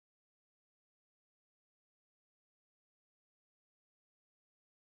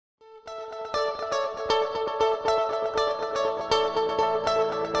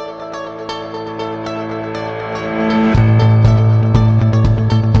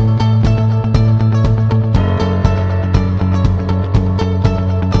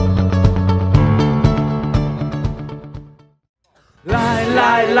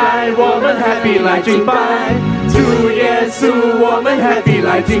来，我们 happy 来敬拜，主耶稣，我们 happy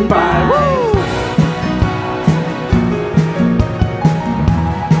来敬拜。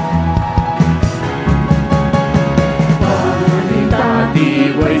万民大地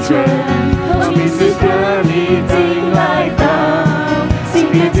为尊，从你时刻你进来到，新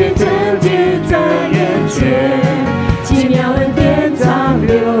年见证就在眼前，奇妙恩典长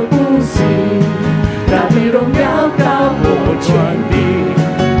流不息，大地荣耀高过全地。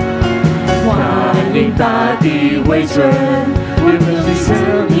万民大地为尊，我们的生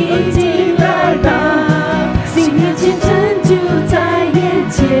命进来到，新年见证就在眼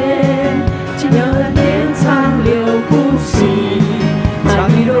前，奇妙恩典长流不息，大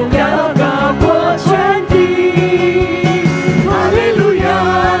地荣耀高过全地。哈利路亚，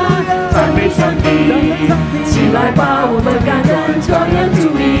赞美上帝，起来吧，我们感恩传扬主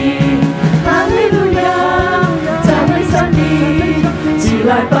名。哈利路亚，赞美上帝，起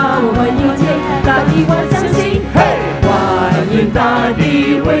来吧，我们迎接大地万象新。万民大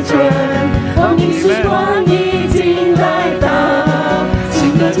地为尊，光阴时光已经来到，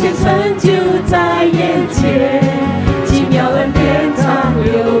新的前程就在眼前，奇妙恩典长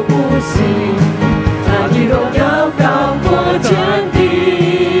流不息，大地荣耀高过全地。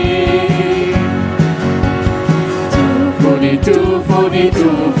祝福你，祝福你，祝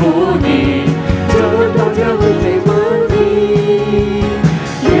福你，祝福同天会最稳定，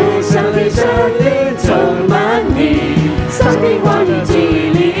愿上帝圣灵充满你，上帝话语激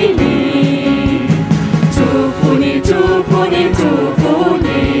励你。祝福你，祝福你，祝福你，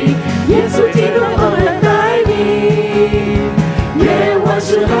耶稣基督恩待你，愿万事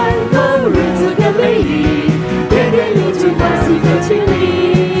亨通，日子更美丽，天天有主关系更亲密。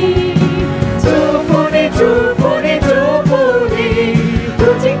祝福你，祝福你，祝福你，如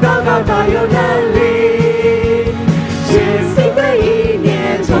今祷告大有能力，全新的一年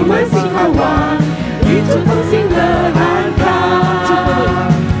充满新盼望，与主同行乐安康。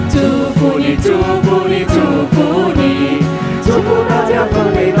祝福你，祝福你，祝福你，祝福大家丰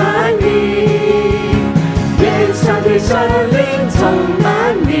美满意，愿上帝圣灵充满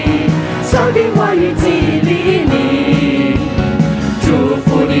你，上帝话语激励你。祝福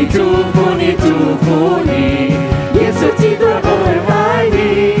你，祝福你，祝福你，耶稣基督恩待你，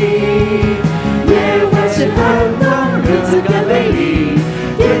愿万事亨通，日子更美丽，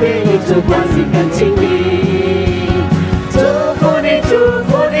天天与主关系更亲密。祝福你，祝福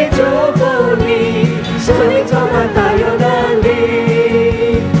你，祝福你，圣灵充满大有能力，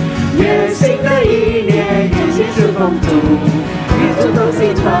愿新的一年有新事丰足，与主同行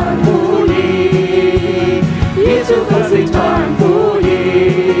传福音，与主同行传福音，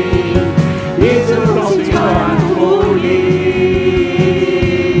与主同行传福音。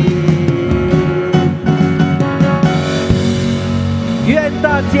愿大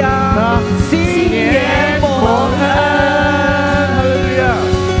家新年蒙恩。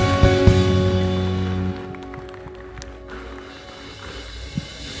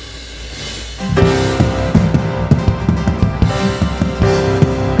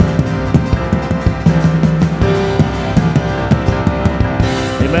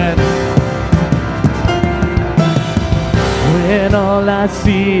When all I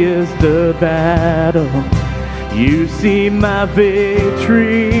see is the battle, you see my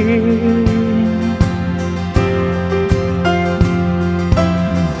victory.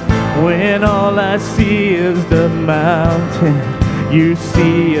 When all I see is the mountain, you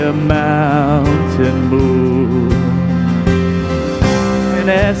see a mountain move. And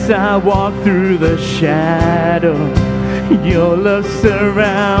as I walk through the shadow, your love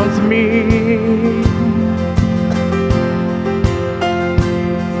surrounds me.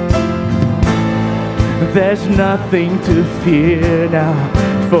 There's nothing to fear now,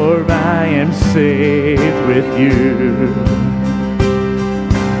 for I am safe with you.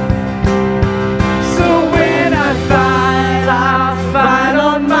 So when I fight, I'll fight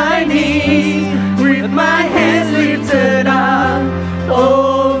on my knees, with my hands lifted up.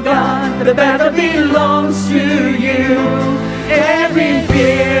 Oh God, the battle belongs to you. Every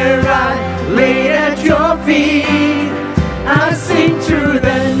fear I lay at your feet, I sing through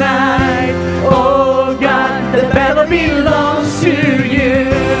the night. Oh God, the battle belongs to you.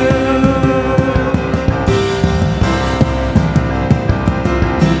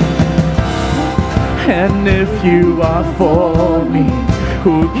 And if you are for me,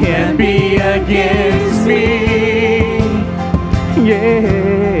 who can be against me?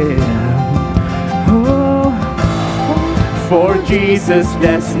 Yeah. Oh, for Jesus,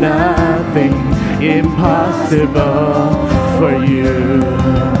 there's nothing impossible for you.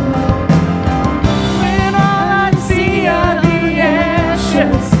 When all I see are the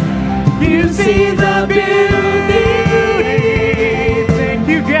ashes, you see the beauty. Thank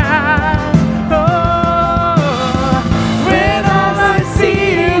you, God. Oh, when all I see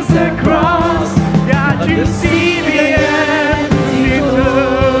is the cross, God, you see the empty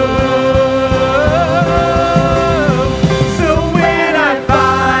tomb. So when I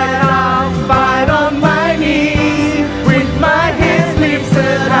fight, I'll fight on my knees with my hands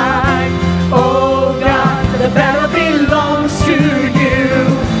lifted high. Oh God, the battle belongs to you,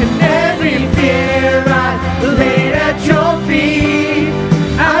 and every fear I laid at your feet.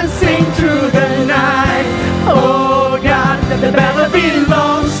 I sing through the night. Oh God, the battle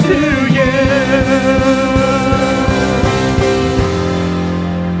belongs to you.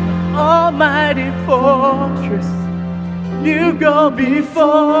 Almighty fortress, you go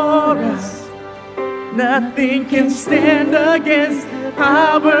before us. Nothing can stand against the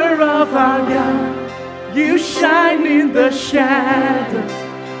power of our God. You shine in the shadows,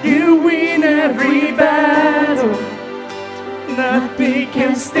 you win every battle. Nothing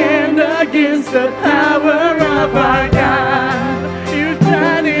can stand against the power of our God. You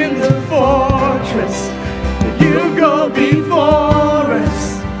shine in the fortress, you go before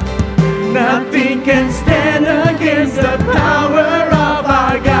us. Nothing can stand against the power of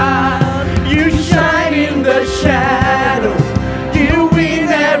our God. You shine in the shadows, you win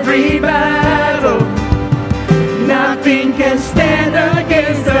every battle. Nothing can stand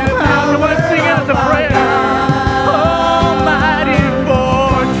against the power. Let's sing out the prayer. Almighty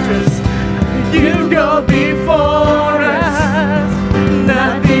fortress, you go before us.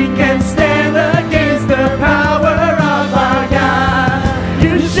 Nothing can stand against the power of our God.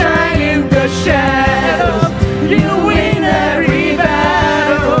 You shine in the shadows, you win every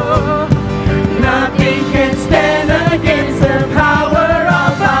battle. Nothing can stand against the power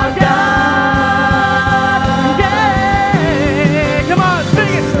of our God. Yeah, come on,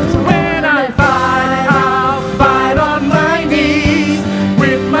 sing it. When I fight, I'll fight on my knees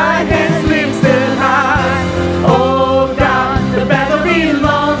with my hands lifted high. Oh God, the battle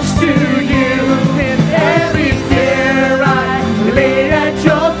belongs to you, and every fear I lay at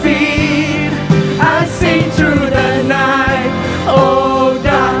your feet. I sing through the night. Oh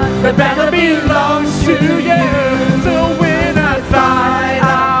God, the battle belongs to you. So when I fight,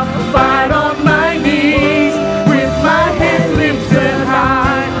 I'll fight on my knees with my hands lifted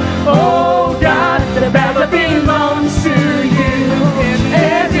high. Oh God, the battle belongs to you, and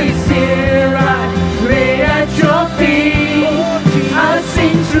every fear I lay at your feet. I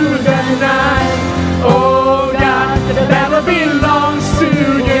sing through the night. Oh God, the battle belongs to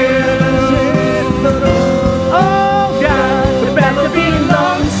you. Oh God, the battle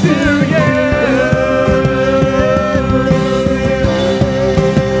belongs to you.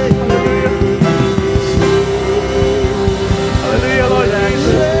 Hallelujah, Lord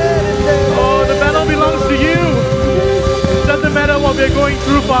Jesus. Oh, the battle belongs to you. Doesn't matter what we're going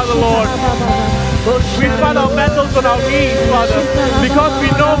through, Father, Lord. We fight our battles on our knees, Father, because we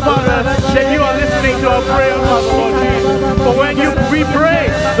know, Father, that you are listening to our prayer, Father, Lord Jesus. But when we pray,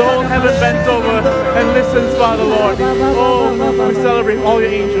 the whole heaven bends over and listens, Father, Lord. Oh, we celebrate all your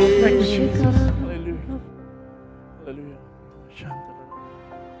angels. Thank you, Jesus. Hallelujah. Hallelujah.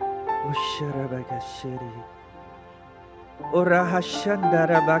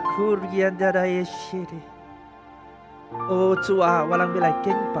 Oh, Chúa, walang bilay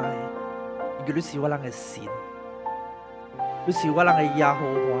kengpay. Igulusi walang esin. Lusi walang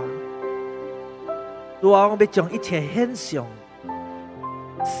Yahowa. Chúa, ông biết chọn ít切hiện象.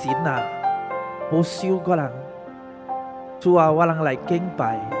 Sin à, bố siêu walang. Chúa, walang lại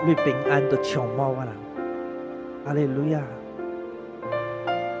kengpay. Lui bình an do chong mo walang. Hallelujah.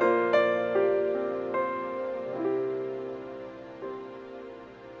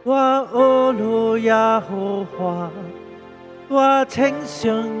 Chúa, ô lô Yahowa. 我称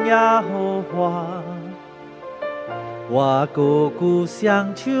颂耶和华，我高歌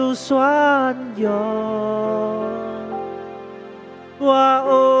向求宣扬，我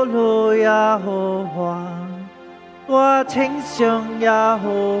阿罗耶和华，我称颂耶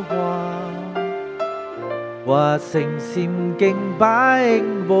和华，我诚心敬拜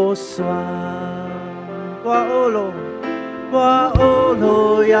无双，我阿罗。 我阿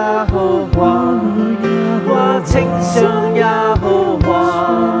罗耶和华，我称颂耶和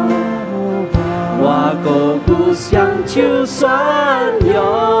华，我故乡就算有，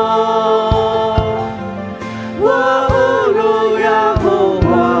我侮辱耶和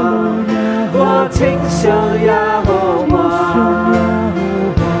华，我稱頌耶和華，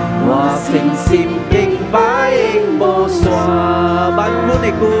我誠心敬拜應無算，萬軍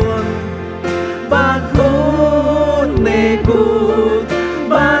的君，萬軍的君，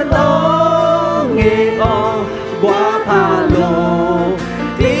萬王的王，我怕路，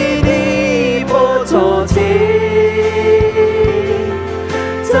地地無錯情，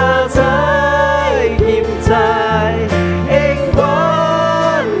早在現在，永遠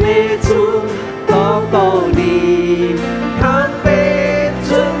的主，多多你，看被尊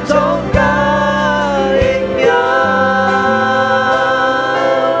重嘅榮耀，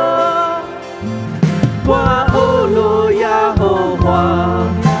我侮辱耶和華，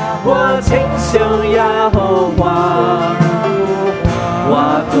我稱頌耶和華，我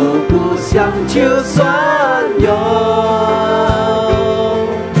的故鄉就算有，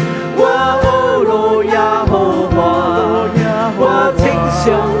我侮辱耶和華，我稱頌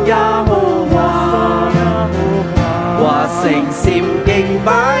耶和華，我誠心敬拜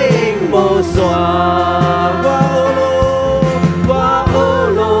應無算，我侮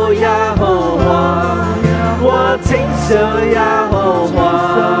辱耶和華，我稱頌耶和華，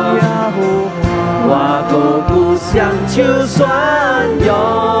我的故鄉就算有，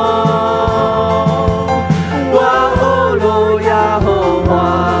我侮辱耶和華，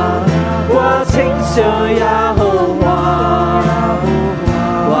我稱頌耶和華，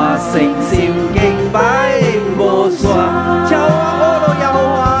我誠心敬拜應無算，叫我侮辱耶和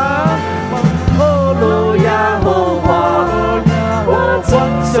華，侮辱耶和華，我稱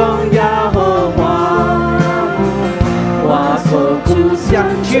頌耶和華，我的故鄉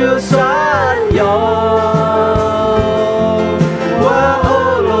就算有，我侮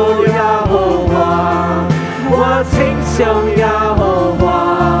辱耶和華，我稱頌耶和華，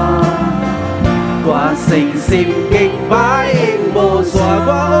我誠心敬拜應無算，我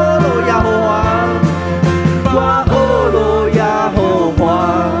侮辱耶和華，我侮辱耶和華，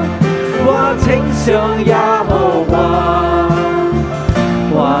我稱頌耶和華，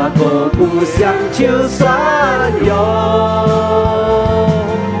我的故鄉就算有，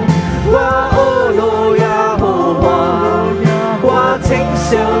我侮辱耶和華，我稱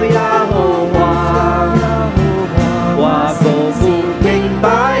頌耶和華，我的心敬拜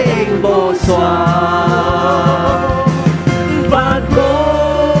應無算，萬軍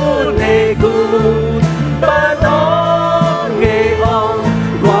的君，萬王的王，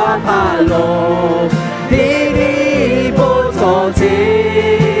我怕路，地地無錯情，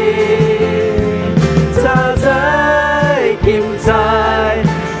早在現在，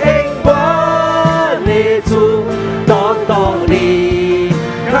永遠的主，多多你，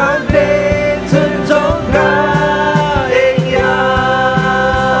看被尊重嘅榮耀，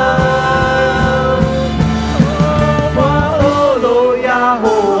我侮辱耶和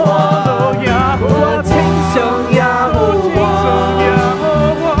華，我稱頌耶和華，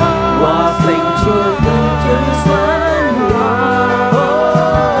我成就就算有，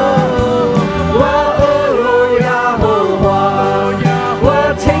我侮辱耶和華，我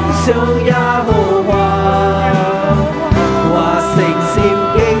稱頌耶和華，我誠心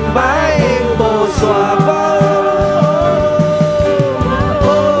敬拜應無算，我侮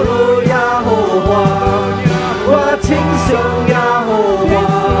辱耶和華，我稱頌耶和華，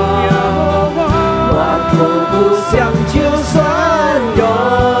我的故鄉就算有，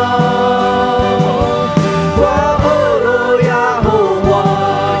我侮辱耶和華，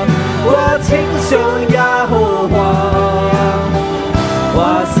我稱頌耶和華，我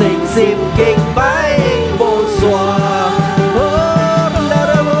誠心敬拜應無算。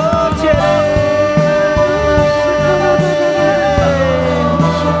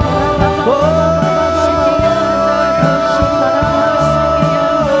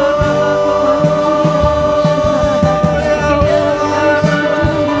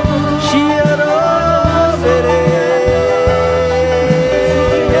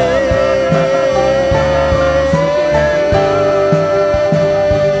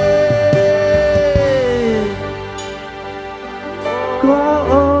我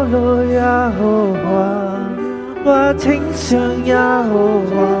侮辱耶和華，我稱頌耶和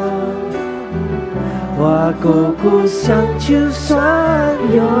華，我的故鄉就算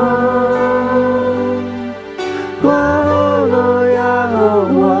有，我侮辱耶和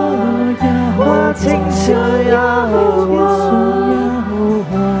華，我稱頌耶和華，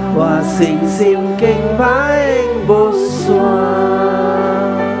我誠心敬拜應無算，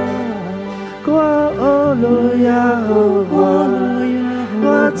我侮辱耶和華，我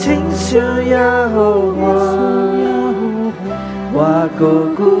稱頌耶和華。高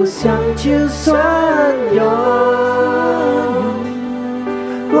歌向前传扬，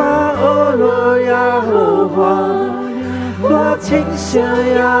我阿罗耶和华，我称颂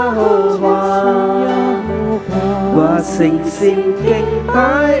耶和华，我誠心敬拜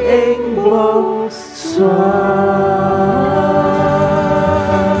永無雙。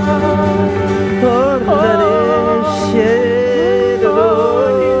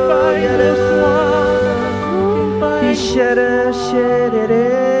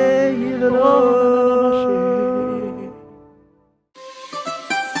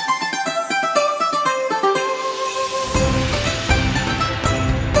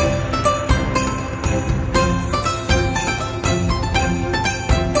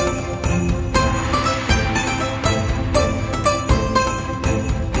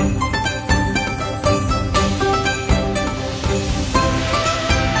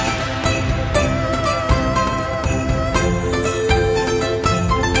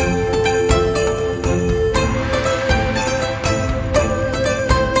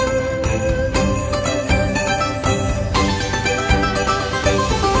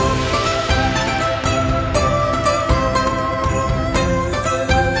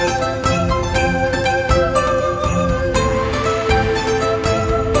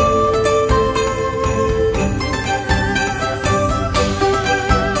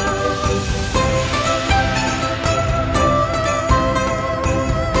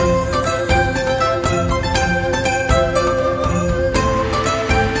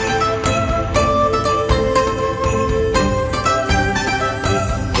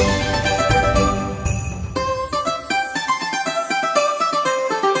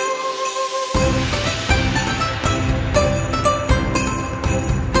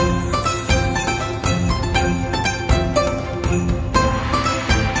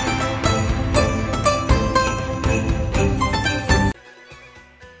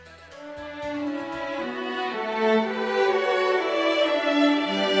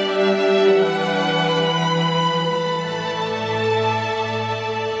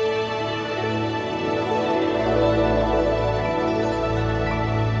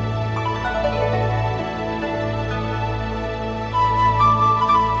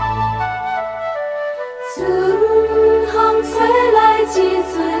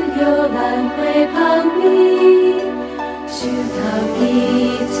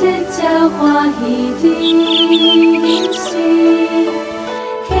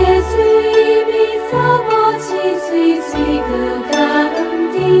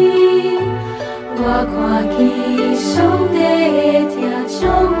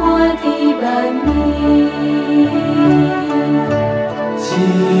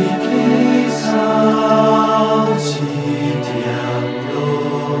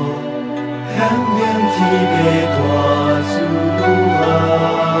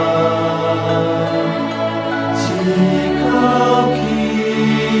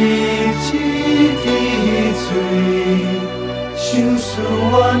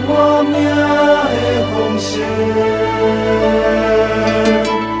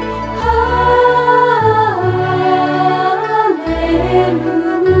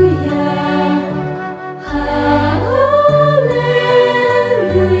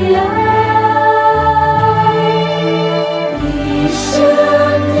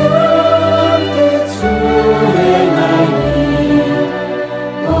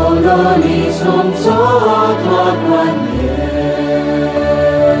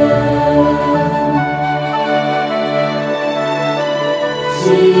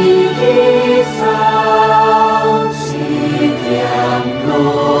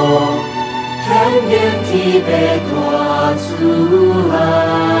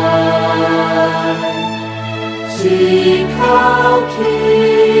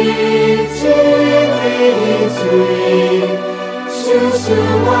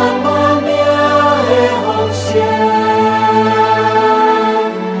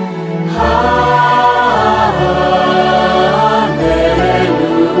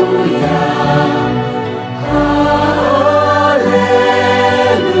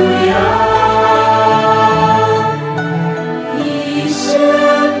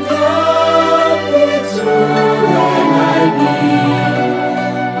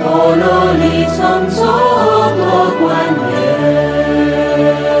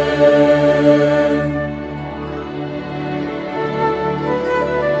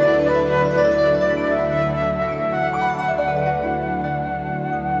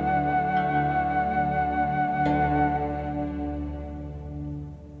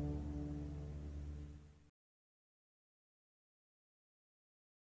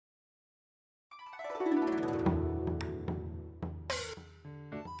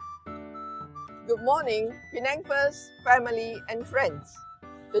Good morning, Penang First family and friends.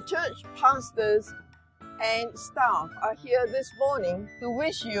 The church pastors and staff are here this morning to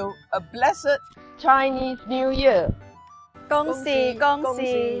wish you a blessed Chinese New Year. 恭喜恭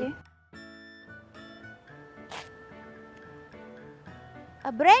喜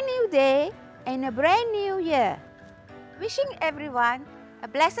A brand new day and a brand new year. Wishing everyone a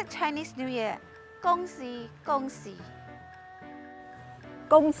blessed Chinese New Year. 恭喜恭喜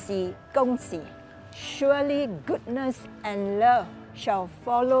恭喜恭喜 Surely goodness and love shall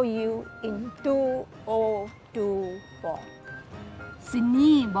follow you in 2024. 新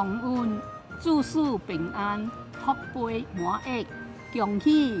年蒙恩，诸事平安，福杯满溢，恭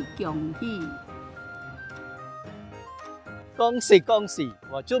喜恭喜！恭喜恭喜！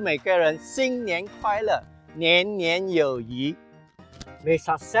我祝每个人新年快乐，年年有余。May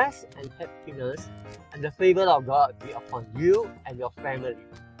success and happiness and the favor of God be upon you and your family.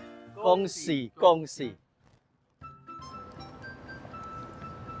 恭喜恭喜！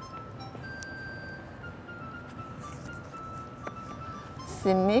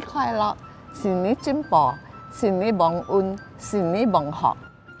新年快樂，新年進步，新年蒙恩，新年蒙學。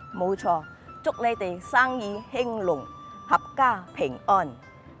冇錯，祝你哋生意興隆，合家平安，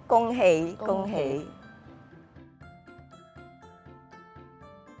恭喜恭喜！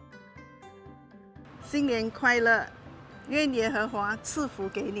新年快乐！愿耶和华赐福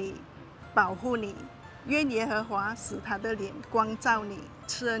给你，保护你；愿耶和华使他的脸光照你，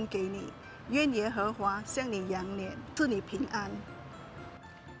赐恩给你；愿耶和华向你扬脸，赐你平安。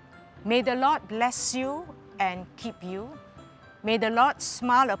May the Lord bless you and keep you. May the Lord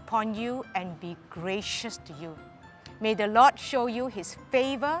smile upon you and be gracious to you. May the Lord show you His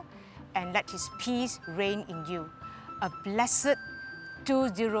favor and let His peace reign in you. A blessed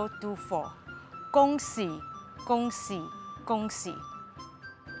 2024. 恭喜恭喜恭喜！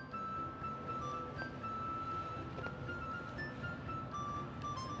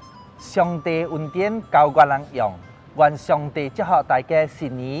上帝恩典教我人用，愿上帝祝福大家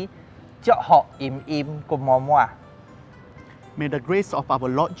新年祝福อิ่อิ่個滿滿。May the grace of our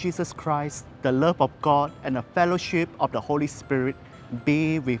Lord Jesus Christ, the love of God, and the fellowship of the Holy Spirit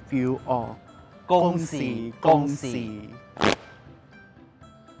be with you all. 恭喜恭喜！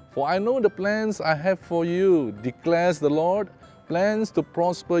 For I know the plans I have for you, declares the Lord, plans to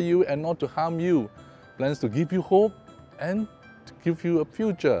prosper you and not to harm you, plans to give you hope and to give you a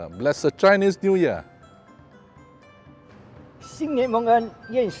future. Blessed Chinese New Year! 新年蒙恩，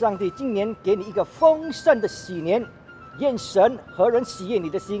愿上帝今年给你一个丰盛的喜年，愿神和人喜悦你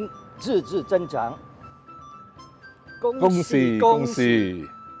的心日日增长。恭喜恭喜！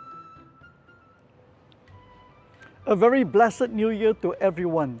 A very blessed New Year to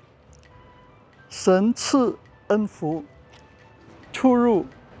everyone. 神赐恩福，出入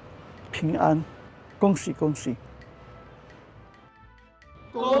平安，恭喜恭喜！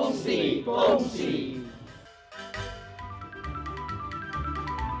恭喜恭喜！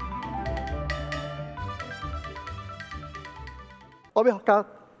我要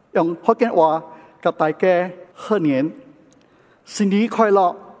用福建話給大家賀年，新年快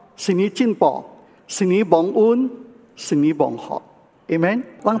樂，新年進步，新年蒙恩。新年蒙福 ，Amen。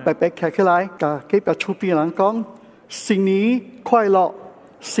讓白白企起來，甲幾百出邊人講：新年快樂，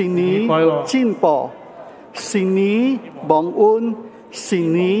新年進步，新年蒙恩，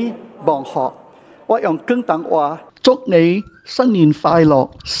新年蒙福。我用廣東話祝你新年快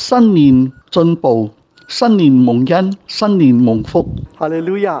樂，新年進步，新年蒙恩，新年蒙福。哈利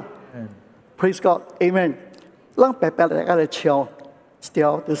路亞 ，Praise God，Amen。讓白白大家來唱一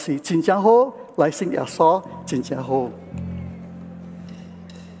條，就是真正好。 來信耶穌真正好。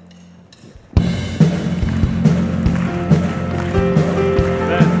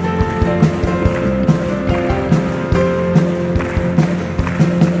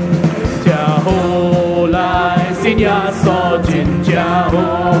真正好，來信耶穌真正好，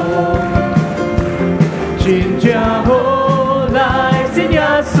真正好，來信耶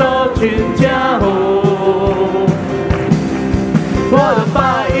穌真正好。 我的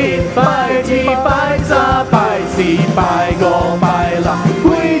拜一、拜二、拜三、拜四、拜五、拜六，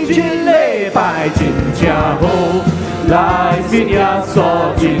每一禮拜真正好，來信耶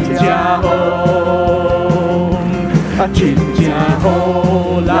穌真正好，真正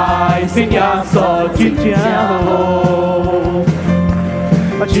好，來信耶穌真正好，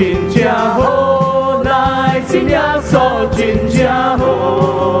真正好，來信耶穌真正好。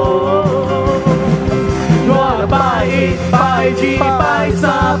 拜一、拜二、拜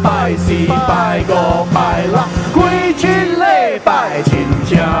三、拜四、拜五、拜六，每一禮拜真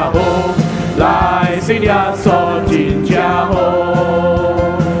正好，來信耶穌真正好，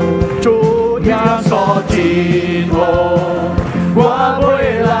主耶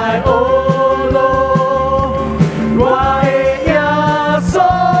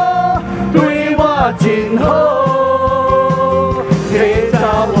我真好，提早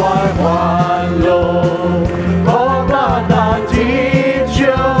我欢乐，我把它记住，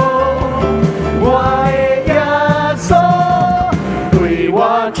我的耶稣对我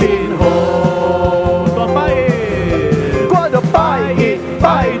真好。多拜，我就拜一、拜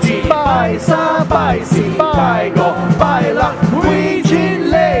二、拜三、拜四、拜五、拜六，每天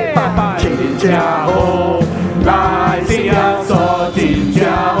礼拜真正好，来信耶稣真正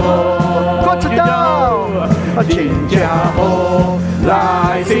好。我知道，真正好，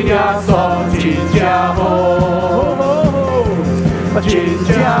来信耶稣真正好，真正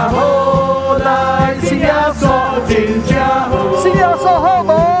好，来信耶稣真正好。信耶稣好无？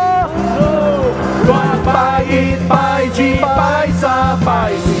我拜一、拜二、拜三、拜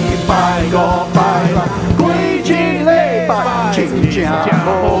四、拜五、拜六，几天礼拜真正好，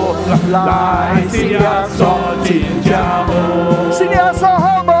来信耶稣真正好。信耶稣好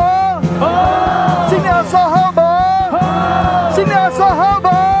无？信耶稣好无？信耶稣好无？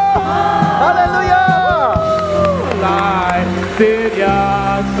哈利路亚！来信耶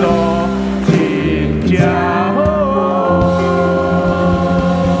稣真正好。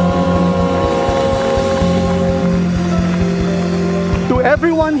To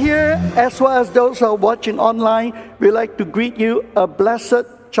everyone here, as well as those who are watching online, we'd like to greet you a blessed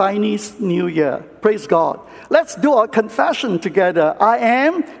Chinese New Year. Praise God. Let's do our confession together. I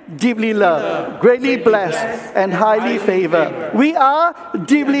am deeply loved, greatly blessed, and highly favored. We are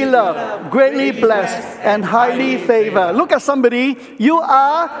deeply loved, greatly blessed, and highly favored. Look at somebody. You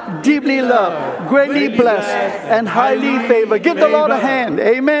are deeply loved, greatly blessed, and highly favored. Give the Lord a hand.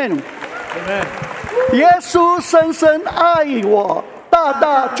 Amen. Amen. 耶稣深深爱我，大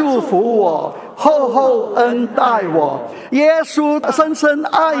大祝福我，厚厚恩待我。耶稣深深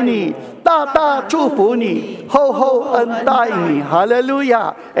爱你，大大祝福你，厚厚恩待你。哈利路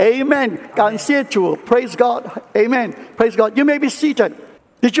亚 Amen 感谢主 Praise God Amen Praise God You may be seated.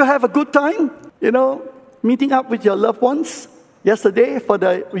 Did you have a good time? You know, meeting up with your loved ones yesterday for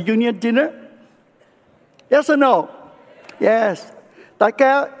the reunion dinner? Yes or no? Yes. 大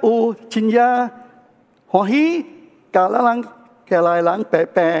家有真正歡喜，教人家來人白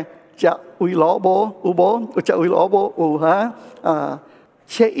白食圍爐無？有無？有食圍爐無？有哈？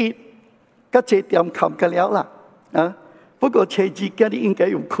初一甲這點冚嘅了啦，不過初二今日應該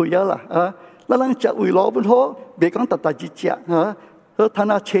有開了啦，咱人食圍爐不好，別講特特只食好睇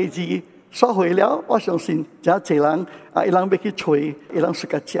下初二收回了，我相信真濟人伊人要去吹，伊人自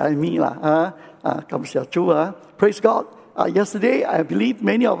家食嘅面啦，感謝主啊 ！Praise God. Yesterday, I believe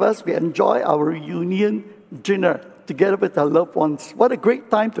many of us, we enjoy our reunion dinner together with our loved ones. What a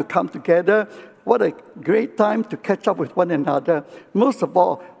great time to come together. What a great time to catch up with one another. Most of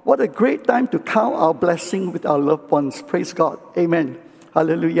all, what a great time to count our blessing with our loved ones. Praise God. Amen.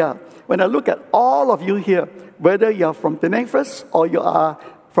 Hallelujah. When I look at all of you here, whether you are from Penang first or you are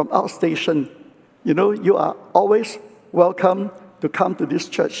from outstation, you know, you are always welcome to come to this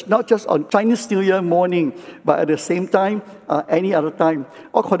church, not just on Chinese New Year morning, but at the same time, any other time.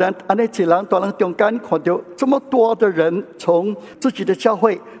 我可能安尼一人，大人中间看到这么多的人从自己的教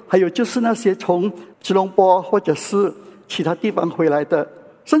会，还有就是那些从吉隆坡或者是其他地方回来的，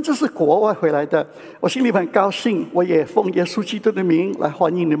甚至是国外回来的，我心里很高兴。我也奉耶稣基督的名来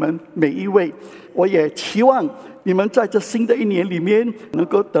欢迎你们每一位。我也期望你们在这新的一年里面能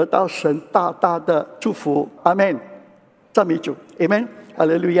够得到神大大的祝福。阿们。赞美主 Amen 哈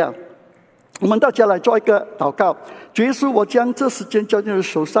利路亚。我们大家来做一个祷告。主耶稣，我将这时间交在你的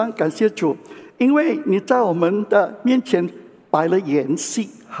手上，感谢主，因为你在我们的面前摆了筵席。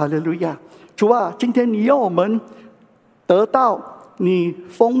哈利路亚。主啊，今天你让我们得到你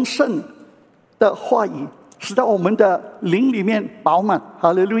丰盛的话语，使到我们的灵里面饱满。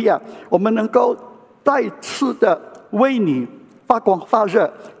哈利路亚。我们能够再次的为你發光發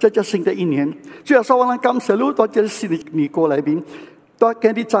熱，在這新的一年，主要說我哋感謝你，多謝新的年過來邊，多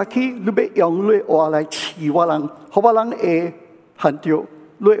謝你早起你要用你話來賜我人，好我人會行掉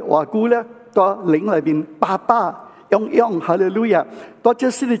你話語咧，多靈裏邊爸爸用哈利路亞，多謝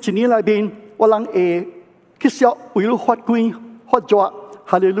新的一年裏邊，我人會繼續為你發光發熱，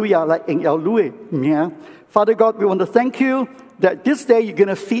哈利路亞來榮耀你嘅名。Father God, we want to thank you that this day you're going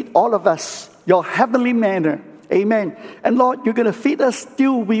to feed all of us your heavenly manna. Amen. And Lord, you're going to feed us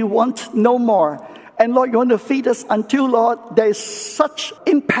till we want no more. And Lord, you want to feed us until, Lord, there is such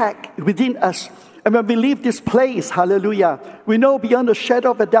impact within us. And when we leave this place, hallelujah, we know beyond a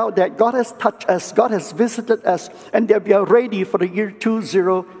shadow of a doubt that God has touched us, God has visited us, and that we are ready for the year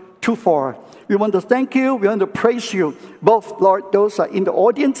 2024. We want to thank you, we want to praise you, both, Lord, those are in the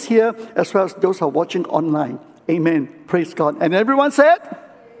audience here, as well as those who are watching online. Amen. Praise God. And everyone said?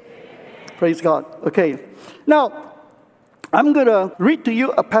 Praise God. Okay. Now, I'm going to read to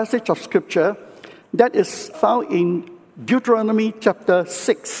you a passage of scripture that is found in Deuteronomy chapter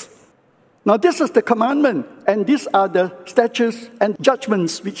 6. Now, this is the commandment, and these are the statutes and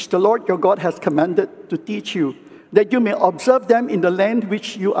judgments which the Lord your God has commanded to teach you, that you may observe them in the land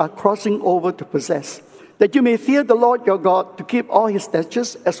which you are crossing over to possess, that you may fear the Lord your God to keep all his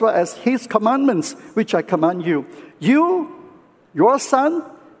statutes as well as his commandments which I command you. You, your son,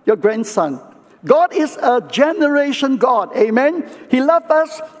 your grandson. God is a generation God. Amen. He loves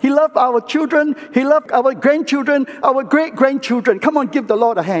us. He loves our children. He loves our grandchildren, our great-grandchildren. Come on, give the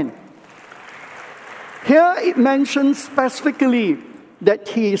Lord a hand. Here it mentions specifically that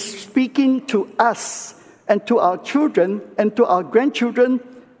he is speaking to us and to our children and to our grandchildren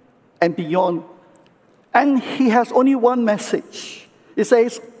and beyond. And he has only one message. He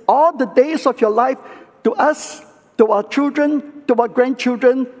says, all the days of your life, to us, to our children, to our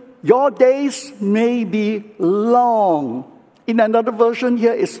grandchildren, your days may be long. In another version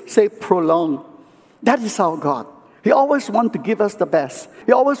here is say prolonged. That is our God. He always wants to give us the best.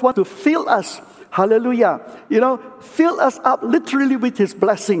 He always wants to fill us. Hallelujah. Fill us up literally with his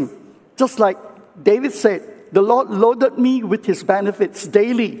blessing. Just like David said, the Lord loaded me with his benefits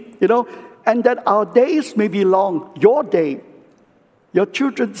daily, and that our days may be long. Your day, your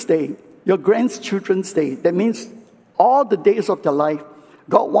children's day, your grandchildren's day. That means all the days of their life.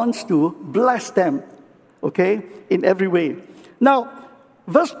 God wants to bless them, okay, in every way. Now,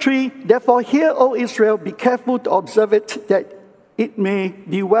 verse 3, therefore hear, O Israel, be careful to observe it, that it may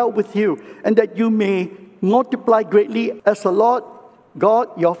be well with you, and that you may multiply greatly as the Lord God,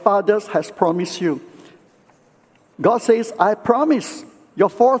 your fathers, has promised you. God says, I promise your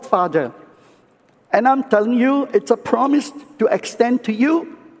forefather. And I'm telling you, it's a promise to extend to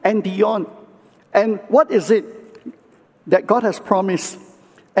you and beyond. And what is it that God has promised?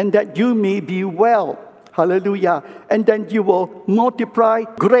 And that you may be well. Hallelujah. And then you will multiply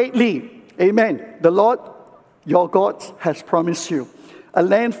greatly. Amen. The Lord your God has promised you a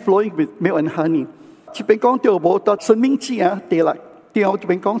land flowing with milk and honey. 這邊講到無到生命之啊，地來，地後這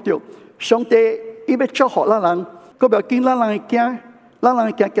邊講到上帝伊要祝福咱人，個表見咱人嘅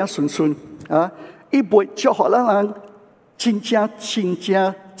行順順啊，伊會祝福咱人真正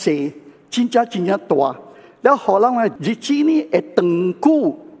濟，真正大，了互咱嘅日子呢會長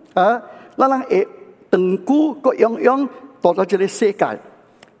久啊，咱人會長久個樣到咗這個世界。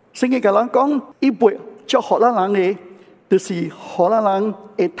聖經甲咱講，伊會祝福咱人嘅，就是互咱人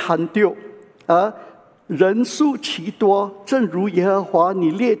會賺到啊，人數其多，正如耶和華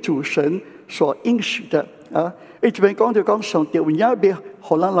你列祖神所應許的啊。伊這邊講就講上帝有影要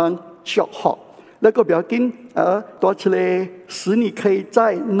互咱人祝福，那個表經啊，多出來使你可以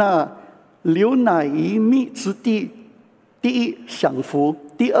在那流奶與蜜之地，第一享福，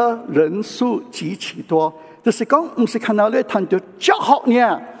第二人數極其多，就是講唔是看到你賺到祝福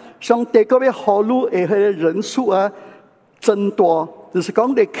呢。上帝嗰邊好路誒，佢人數啊增多，就是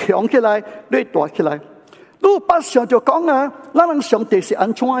講你強起來，你大起來。如果想就講啊，咱人上帝是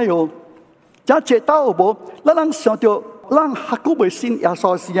安怎喲？真知道有無？咱人想到，咱還佫未信耶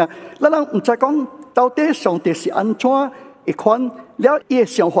穌是啊，咱人唔知講到底上帝是安怎一款，了伊嘅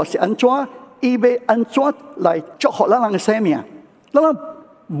想法是安怎，伊要安怎來祝福咱人嘅生命？咱人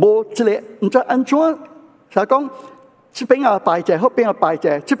無一個唔知安怎，就講。這邊啊拜者，嗰邊啊拜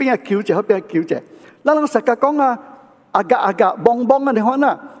者，這邊啊求者，嗰邊啊求者。咱人實際講啊，阿格幫啊，你看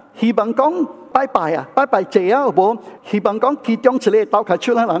啊，希望講拜拜者啊，有無？希望講其中一個鬥開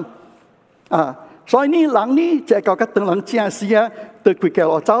出咱人啊，所以呢人呢就係教甲當人正事啊，對佢嘅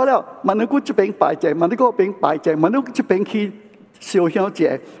路走了，問你估這邊拜者，問你嗰邊拜者，問你這邊去燒香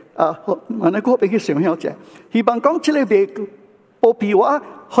者啊，問你嗰邊去燒香者，希望講這個別保庇我。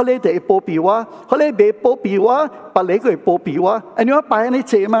後來就保庇我，後來未保庇我，別個會保庇我。你話拜你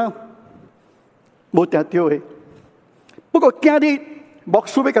這嗎？冇定掉嘅。不過今日牧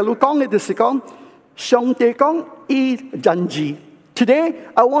師要甲你講嘅就是講，上帝講伊仁義。Today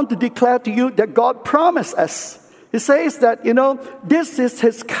I want to declare to you that God promised us. He says that this is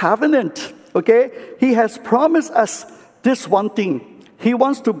His covenant. Okay, He has promised us this one thing. He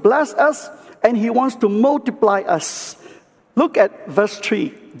wants to bless us and He wants to multiply us. Look at verse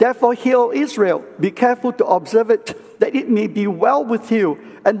 3. Therefore, hear, O Israel, be careful to observe it, that it may be well with you,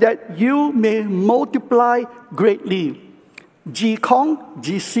 and that you may multiply greatly. 自康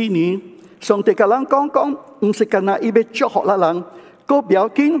自思年，上帝甲咱講，唔是干那伊要祝福咱人，個表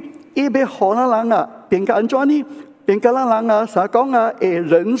經伊要互咱人啊，變個安怎呢？變個咱人啊，啥講啊？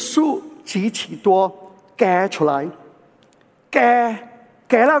人數極其多，加出來，加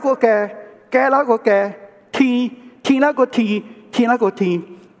那個加，天那個天。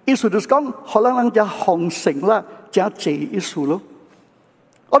意思就是讲，可能人家丰盛啦，真济意思咯。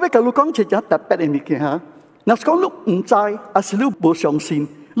我要甲你讲一件特别的物件哈。若是讲你唔知，还是你无相信，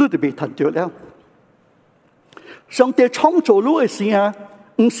你就袂谈到了。上帝创造你的时啊，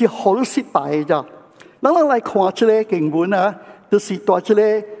唔是好失败嘅咋。咱来看这个经文啊，就是在这个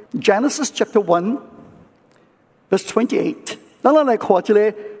Genesis chapter 1 verse 28。咱来看这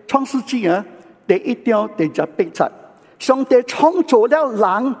个创世纪啊，第1章第18节。上帝创造了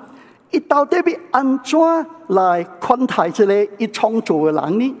人，伊到底要安怎来看待这个伊创造的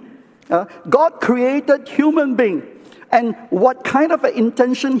人呢？God created human being, and what kind of an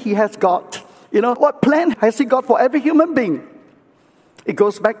intention He has got? You know, what plan has He got for every human being? It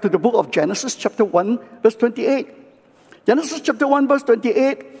goes back to the book of Genesis chapter 1 verse 28. Genesis chapter 1 verse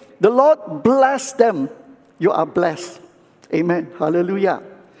 28, the Lord blessed them. You are blessed. Amen. Hallelujah.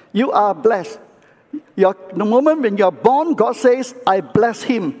 You are blessed. The moment when you are born, God says, I bless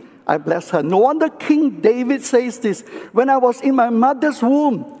him. I bless her. No wonder King David says this. When I was in my mother's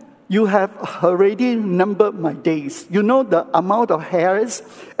womb, you have already numbered my days. You know the amount of hairs,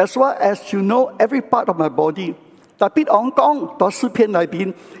 as well as you know every part of my body. 特別講在詩篇裏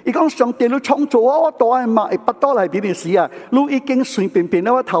邊，伊講上帝你創造我大嘅媽8多裏邊嘅時啊，你已經隨便便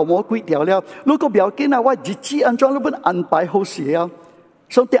我頭毛幾條了，你個表緊啊，我日子安怎你本安排好事啊？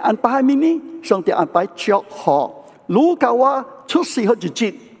上帝安排咩呢？上帝安排祝福，如教我出世好日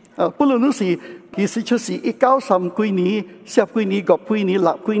子，不論你是幾時出世，1930幾年、10幾年、5幾年、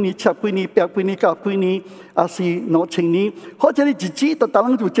6幾年、7幾年、8幾年、9幾年，還是2000年，或者你日子就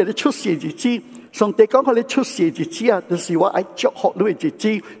等於就係出世日子。上帝講佢你出世日子啊，就是我愛祝福你嘅日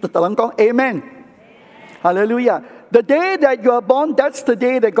子，就特人講 Amen， Hallelujah。The day that you are born, that's the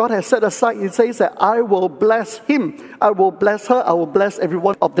day that God has set aside. He says that I will bless him, I will bless her, I will bless every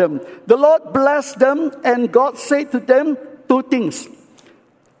one of them. The Lord blessed them, and God said to them two things.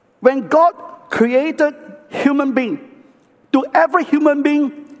 When God created human being, to every human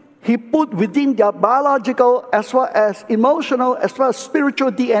being, He put within their biological as well as emotional as well as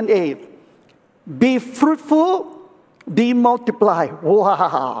spiritual DNA. Be fruitful, be multiply.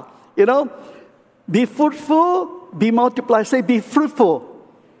 Wow. You know, be fruitful, be multiply. Say be fruitful,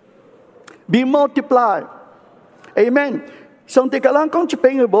 be multiply. Amen. 上帝甲咱講一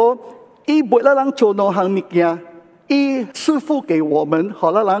遍嘅無，伊為了咱做兩項物件，伊賜福給我們，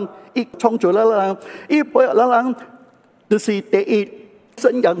好了人，伊創造了人，伊為了人，就是第一，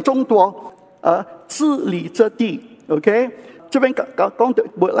生養眾多，治理這地。OK， 這邊講到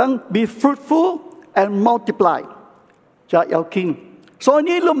為了人 be fruitful and multiply， 就要緊。所以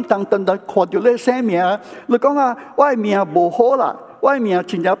你唔當看到你生命，你講啊，我的命無好啦。我的命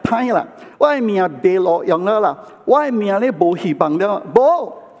真正歹啦，我的命白路用了啦，我的命咧無希望了。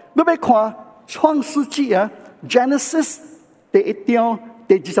無，你要看創世紀啊 ，Genesis 第1章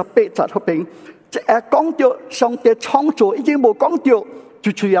第28節嗰邊，即係講到上帝創造已經冇講到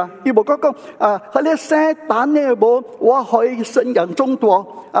就處啊，伊冇講佢咧生蛋咧無，我可以生養眾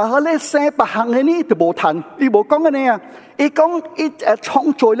多佢咧生別行嘅呢就冇談，伊冇講嘅呢啊，伊講伊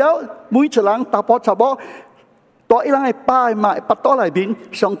創造了每一人大波雜波。在伊人嘅爸媽8多裏邊，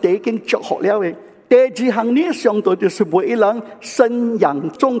上帝已經祝福了嘅。第二項呢，上帝就是為伊人生養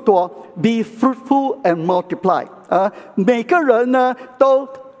眾多 ，be fruitful and multiply。每個人呢都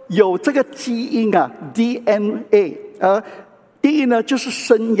有這個基因啊 ，DNA。第一呢就是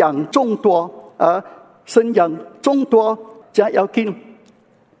生養眾多，生養眾多加要緊。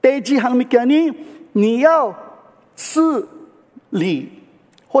第二項物件呢，你要治理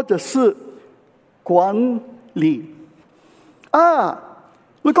或者是管理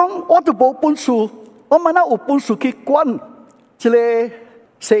你講我都冇本事，我咪哪有本事去管這個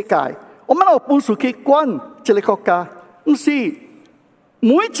世界，我咪哪有本事去管這個國家？唔是，每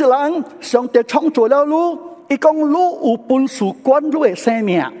一人上帝創造了你，伊講你有本事管你嘅生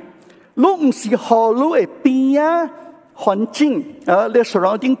命，你唔是好你嘅邊啊環境你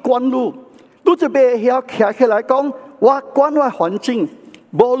surrounding 管你就別曉徛起來講，我管我環境，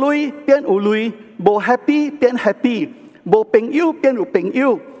無累變有累。無 happy 變 happy， 無朋友變有朋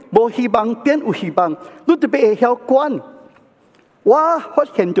友，無希望變有希望，你特別會曉管。我發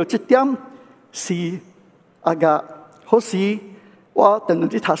現到這點是個好事，我等陣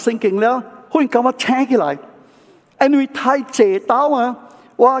去讀聖經了，忽然間我醒起來，因為太謝到啊，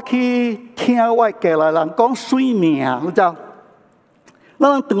我去聽我家來人講睡眠，你知道？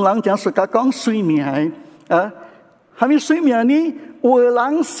咱人當人講說講睡眠係咪睡眠呢？有的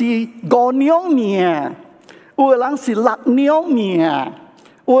人是5秒命，有的人是6秒命，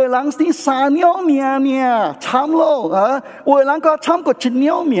有的人是3秒命呢，慘咯有的人講慘過1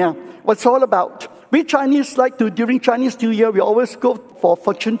秒命。What's all about？ We Chinese like to, during Chinese New Year, we always go for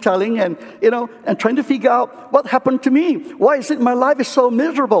fortune telling and, and trying to figure out what happened to me. Why is it my life is so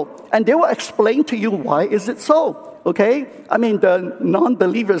miserable? And they will explain to you why is it so, okay? I mean, the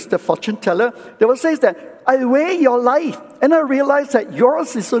non-believers, the fortune teller, they will say that, I weigh your life and I realize that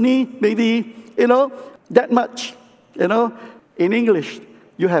yours is only maybe, that much, In English,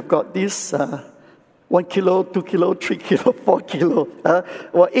 you have got this 1 kilo, 2 kilo, 3 kilo, 4 kilo.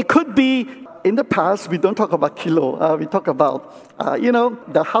 Well, it could be, in the past, we don't talk about kilo. We talk about,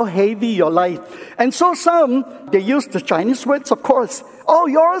 how heavy your life. And so some, they use the Chinese words, of course. Oh,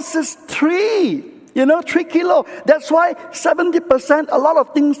 yours is 3. 3 kilo. That's why 70%, a lot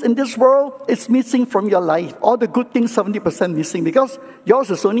of things in this world is missing from your life. All the good things, 70% missing. Because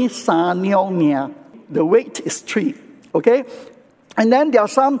yours is only 3 The weight is 3. Okay? And then there are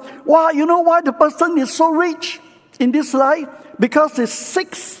some, wow, you know why the person is so rich in this life? Because it's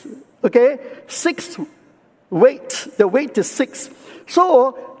 6, okay? 6 weight. The weight is 6.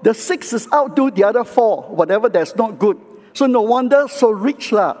 So the 6 is outdo the other 4, whatever that's not good. So no wonder so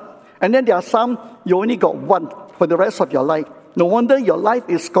rich lah. And then there are some, you only got 1 for the rest of your life. No wonder your life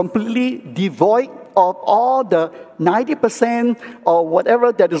is completely devoid of all the 90% or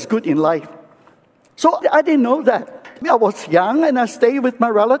whatever that is good in life. So I didn't know that. I was young and I stayed with my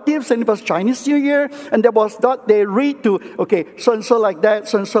relatives and it was Chinese New Year and there was that they read to, okay, so-and-so like that,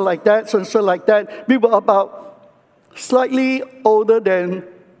 so-and-so like that, so-and-so like that. We were about slightly older than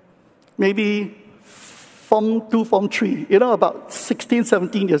maybe Form 2, Form 3, about 16,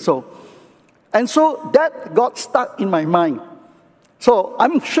 17 years old. And so that got stuck in my mind. So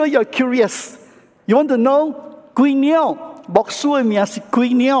I'm sure you're curious. You want to know? Quy Niao, Boksu Mia si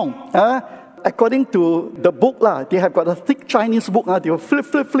Quy Niao. According to the book, they have got a thick Chinese book. They will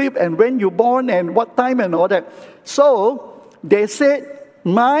flip, and when you're born and what time and all that. So they said,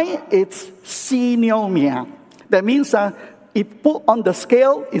 mine is Si Niao Mia. That means if put on the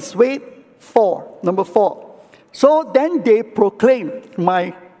scale, it's weight 4, number 4. So then they proclaimed,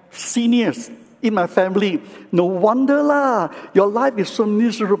 my seniors in my family, no wonder lah, your life is so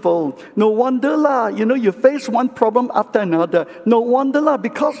miserable. No wonder lah, you face one problem after another. No wonder lah,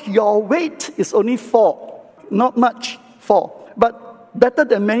 because your weight is only 4. Not much, 4. But better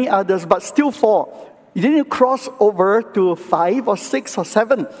than many others, but still 4. You didn't cross over to 5 or 6 or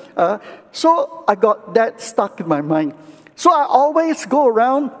 7. So I got that stuck in my mind. So I always go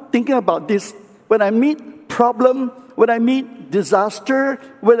around thinking about this. When I meet problem, when I meet disaster,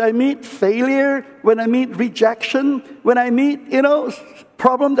 when I meet failure, when I meet rejection, when I meet,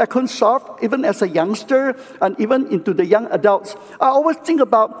 problem that I couldn't solve, even as a youngster and even into the young adults, I always think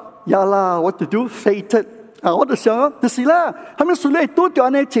about, what to do, fated. 我就想就是啦，他们属于拄着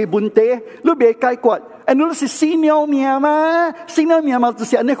安尼一问题，你未解决，你是死鸟命嘛？死鸟命嘛，就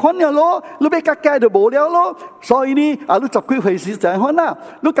是安尼款了咯。你要甲解就无了咯。所以呢，你10几岁时就款啦，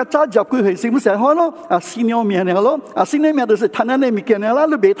你甲早10几岁时唔成款咯。死鸟命了咯，死鸟命就是贪安尼物件了啦，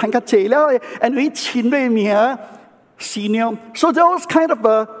你未贪较济了，你亲类命死鸟。So there was kind of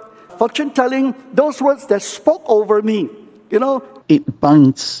a fortune telling, those words that spoke over me, It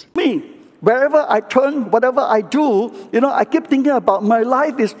binds me. Wherever I turn, whatever I do, I keep thinking about my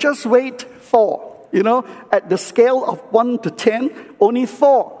life is just weight 4. At the scale of 1 to 10, only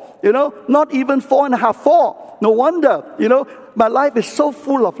 4. Not even 4.5, 4. No wonder, my life is so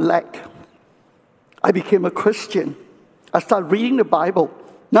full of lack. I became a Christian. I started reading the Bible.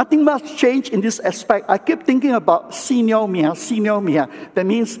 Nothing much changed in this aspect. I keep thinking about senior mia. That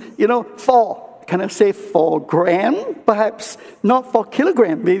means, 4. Can I say 4 gram? Perhaps not 4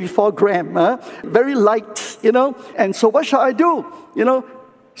 kilogram, maybe 4 gram. Very light, And so what shall I do?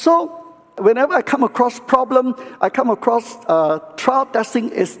 So whenever I come across problem, I come across trial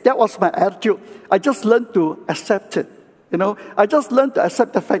testing, that was my attitude. I just learned to accept it. I just learned to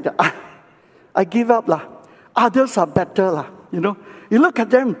accept the fact that I give up lah. Others are better lah. You look at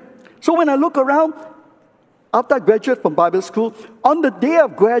them. So when I look around, after I graduated from Bible school, on the day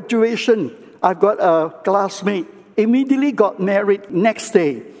of graduation, I've got a classmate, immediately got married next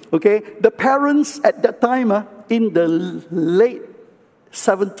day, okay? The parents at that time, in the late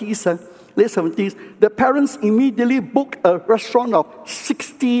 70s, the parents immediately booked a restaurant of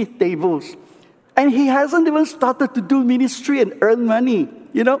 60 tables. And he hasn't even started to do ministry and earn money,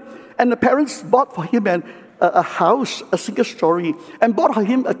 And the parents bought for him a house, a single story, and bought for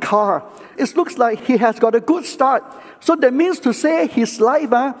him a car. It looks like he has got a good start. So that means to say his life,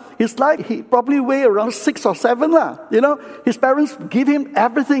 he probably weighed around 6 or 7. His parents give him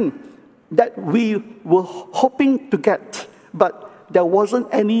everything that we were hoping to get. But there wasn't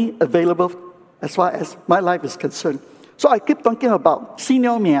any available as far as my life is concerned. So I keep thinking about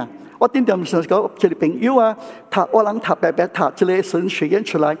senior mia. 我點點想講，這個朋友啊，我人讀白白讀這個神學院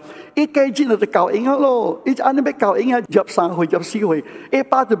出來，一家人就教英啊咯，一安尼要教英啊，入3歲入4歲，一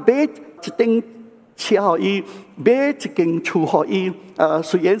把就買一頂車好伊，買一間厝好伊，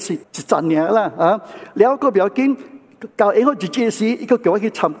雖然是1年啦了個不要緊，教英好就這時，一個叫我去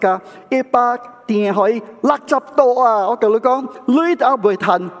參加，一把電可以60多啊！我同你講，累到袂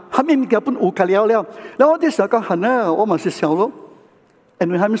ทัน，後面嘅本有㗎了，然後我啲想講係呢，我咪是想咯。因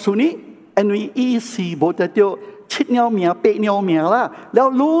為係咪數呢？因為伊是冇得到7鳥命、8鳥命啦，然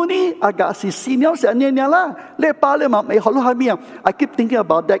後路呢agak是4鳥4年啦，你把你嘛未學到係咩？I keep thinking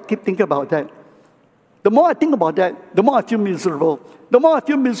about that, keep thinking about that. The more I think about that, the more I feel miserable. The more I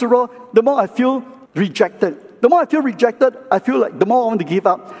feel miserable, the more I feel rejected. The more I feel rejected, I feel like the more I want to give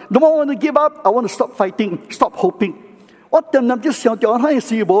up. The more I want to give up, I want to stop fighting, stop hoping. 我點諗住想講係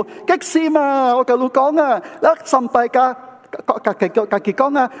事冇，激死嘛！我同你講啊，嗱3家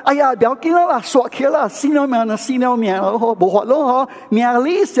講啊，哎呀，不要緊啦，說起啦，4鳥命啦，4鳥命咯，冇法咯，命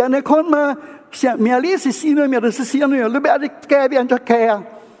理上你看嘛，命理是4鳥命就是4鳥命，你俾人改變就改啊。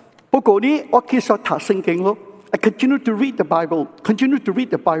不過呢，我繼續讀聖經咯。I continue to read the Bible, continue to read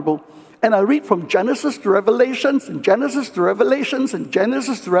the Bible.And I read from Genesis to Revelations, and Genesis to Revelations, and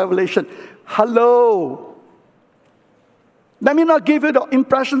Genesis to Revelation. Hello. Let me not give you the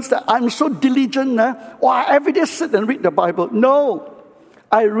impressions that I'm so diligent. I every day sit and read the Bible. No.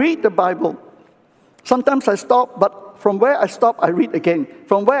 I read the Bible. Sometimes I stop, but from where I stop, I read again.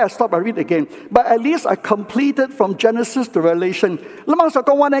 From where I stop, I read again. But at least I completed from Genesis to Revelation. 你媽所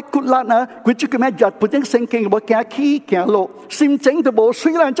講話呢，骨力啊，佢即個咩日本啲聖經冇行起行落，心情都冇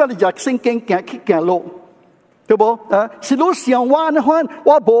水啦，即係日聖經行起行落，對不？是路上玩呢看，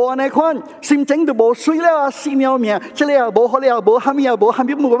我冇呢看，心情都冇水啦，4鳥命，這裡又冇好了，冇下面又冇，下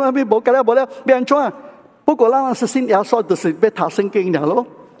面冇，下面冇，咁樣冇了，變咗。不過咱是信耶穌，就是要讀聖經了咯，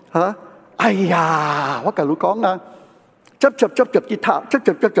哎呀，我跟你講啊。執啲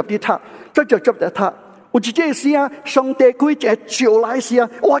塔，有一件事啊，上帝佢就召來時啊，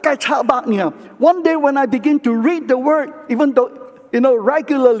我該插白呢。One day when I begin to read the word, even though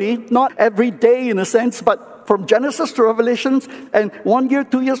regularly, not every day in a sense, but from Genesis to Revelations, and 1 year,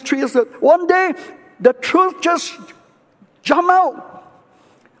 2 years, 3 years, one day the truth just jump out.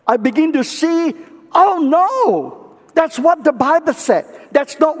 I begin to see, oh no, that's what the Bible said.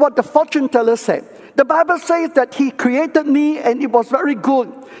 That's not what the fortune teller said.The Bible says that He created me and it was very good.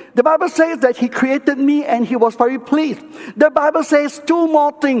 The Bible says that He created me and He was very pleased. The Bible says 2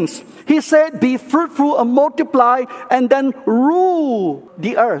 more things. He said, be fruitful and multiply and then rule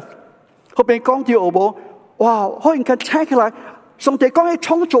the earth. 後邊講到冇，哇！可能佢聽起來，上帝講起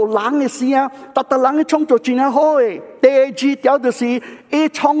創造人嘅事啊，特人嘅創造真係好嘅。第2條就是伊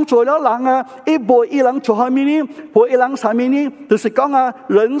創造了人啊，伊陪伊人做下面呢，陪伊人上面呢，就是講啊，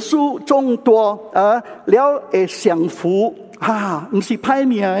人數眾多啊，了會享福啊，唔是歹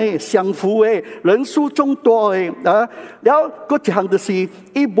命嘅，享福嘅，人數眾多嘅啊，了嗰一項就是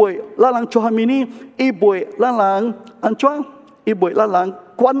伊陪咱人做下面呢，伊陪咱人安怎？伊陪咱人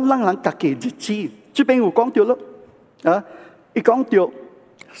管咱人家己日子，這邊有講到咯啊。伊講到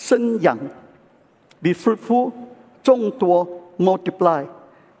生養 be fruitful 眾多 multiply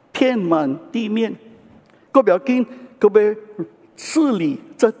遍滿地面，個表經個要治理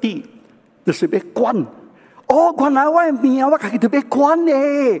這地，就是要管。原來我的命我自己就要管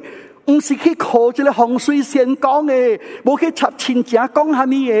的，唔是去靠這個風水先講的，無去插親戚講下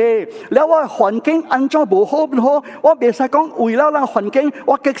面的。了我環境安怎無好唔好，我袂使講為了咱環境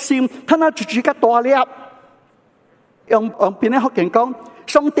我決心，睇下自己大粒。用邊啲福建講，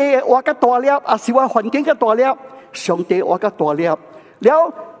上帝我嘅大粒，還是我環境嘅大粒？上帝我嘅大粒，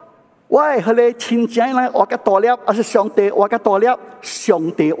了我係佢哋親戚咧，我嘅大粒，還是上帝我嘅大粒？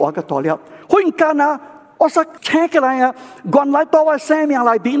上帝我嘅大粒。忽然間啊，我實聽起來啊，原來到我生命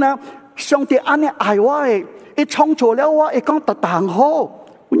裏邊啊，上帝安尼愛我嘅，伊創造了我，伊講特當好，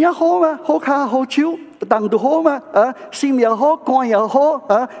有影好嘛？好卡好手。當都好嘛，心又好，肝又好，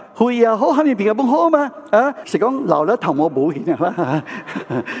肺又好，下面邊又唔好嘛，是講老了頭毛冇型啦，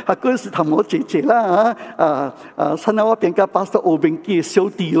嗰時頭毛直直啦，趁我變個巴斯奧bình記小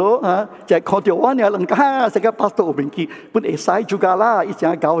弟咯，就係看到我呢人家成個巴斯奧bình記，本嚟曬住㗎啦，以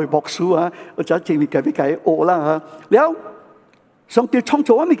前教會牧師啊，或者正面嘅俾佢學啦，了上帝創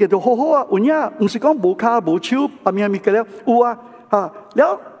造我咪叫做好好啊，有影，唔是講冇卡冇手，下面嘅了有啊，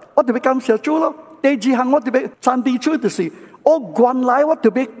了我特別感謝主咯。第2項我特別讚美主就是，原來我特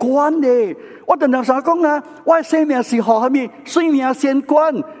別管嘅，我常常講啊，我嘅生命是學下面，水命先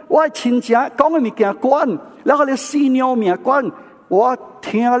管，我嘅親戚講嘅物件管，然後你4鳥命管，我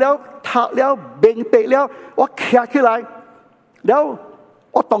聽了、讀了、明白了，我站起來，了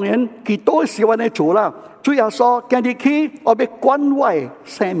我当然祈祷是我来做啦。主耶穌今日起，我要關懷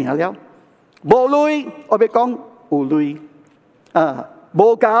生命了。無累，我要講有累。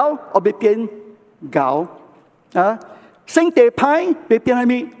無搞，我要變搞。聖地派要變係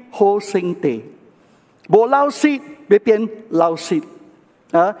咩？好聖地。無老實，要變老實。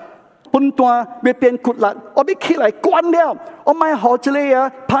分段要變骨力，我要起來關了。我咪學一個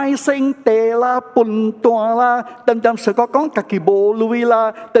派聖地啦、分段啦，等等上個講自己無累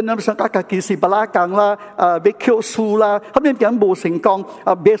啦，等等上個自己是不拉更啦，要扣數啦，後面點無成功，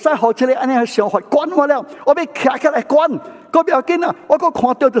別使學一個安尼想法關我了，我要企起來關。嗰不要緊啊，我個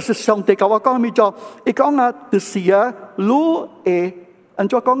看到就是上帝教我講咩做，伊講就是如會按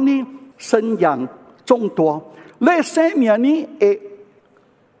照講呢，生養眾多，你生命呢會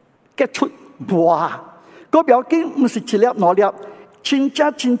結出哇！嗰表經唔是一粒兩粒，真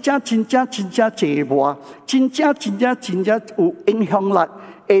正濟哇！真正有影響力，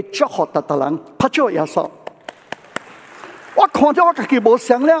會祝福特人。拍咗耶穌，我看到我自己無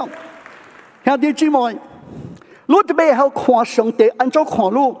想了，兄弟姊妹，你特別要看上帝安怎看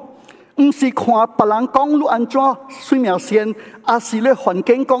你，唔是看別人講你安怎水面線，而是你環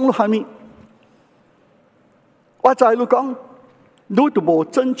境講你係咪？我就係你講。你都無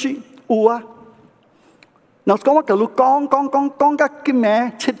證據，有啊！若講我甲你講到今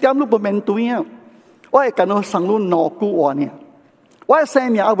暝7點你無面對啊！我會甲你送你兩句話呢。我嘅生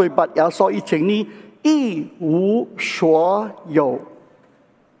命也未捌耶穌以前呢一無所有。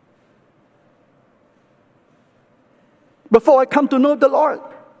Before I come to know the Lord,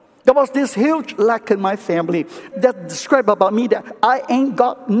 there was this huge lack in my family that described about me that I ain't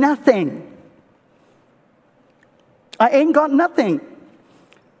got nothing. I ain't got nothing.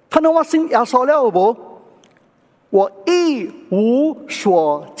 看到我信耶穌了無？我一無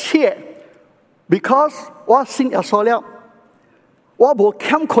所缺 ，because 我信耶穌了，我無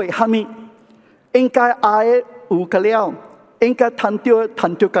欠缺蝦米，應該愛有個了，應該談到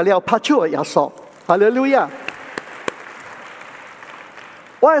個了，拍手耶穌，哈利路亞！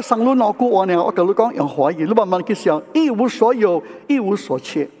我係上路腦骨話呢，我跟你講用華語，你慢慢去想，一無所有，一無所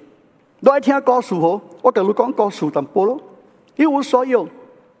缺。你愛聽歌詞好，我跟你講歌詞淡薄咯，一無所有，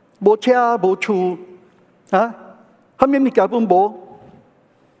無車無厝，後面物件本無，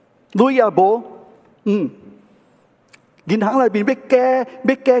鐳也無，銀行裏邊要加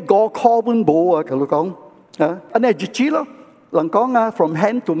5塊本無啊，跟你講，安尼日子咯，人講from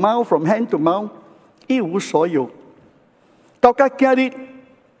hand to mouth，from hand to mouth，一無所有，到今日，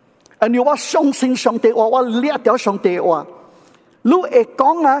你我相信上帝話，我掠掉上帝話。你會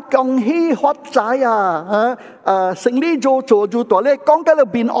講恭喜發財勝利做大咧，講緊你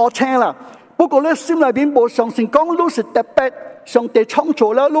變惡青啦。不過你心裏邊冇相信，講你是特別，上帝創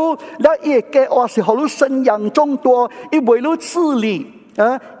造了你也計劃是讓你生養眾多，伊為你治理，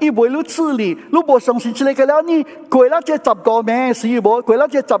伊為你治理。你冇相信之類嘅了，你過了這10個名是無，過了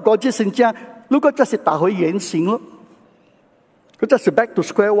這10個之成績，如果這是打回原形咯，佢這是 back to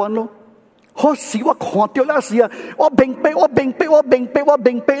square one 咯。可是我看到那時我明白了。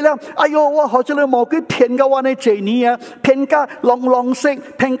哎呦，我好似你魔鬼騙到我呢這年騙到long色，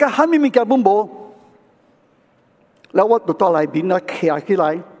騙到蝦米物件本無。然後我就到裏邊企起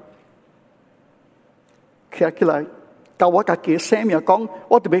來，教我自己生命講，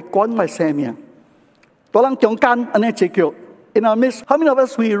我特別關愛生命。到人中間安尼這叫 In our midst, how many of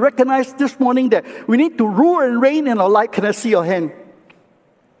us we recognize this morning that we need to rule and reign in our life? Can I see your hand?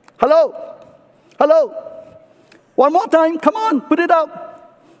 Hello? One more time. Come on, put it up.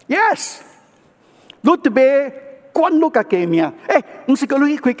 Yes. 你特別關你自己命。唔是叫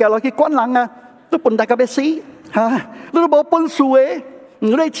你去教落去關人啊！你笨大家要死嚇！你都冇本事嘅，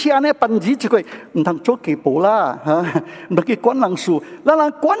你車呢笨子一個，唔通做幾步啦嚇！唔通去關人事，咱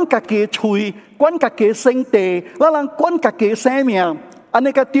人關自己喙，關自己身體，咱人關自己生命，安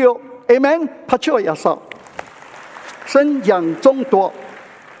尼個對 ，Amen。拍手耶穌，生養眾多。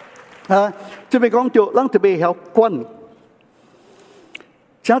這邊講到，咱特別要管，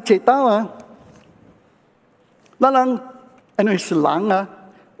真知道咱人因為是人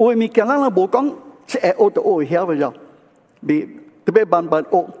有物件咱無講，是會學就會曉嘅啫，別特別慢慢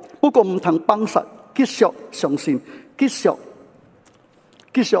學，不過唔通放棄，繼續相信，繼續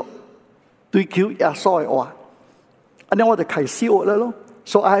追求耶穌嘅話，安尼我就開始學了咯。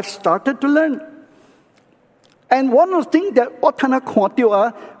So I have started to learn. And one of the things that 我睇下看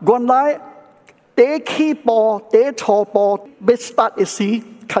到原來第起步、第初步要 start 嘅時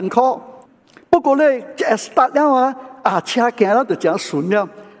坎坷，不過咧，一 start 了車行了就真順了。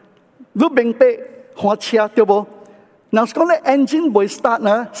你明白看車對無？若是講咧 engine 未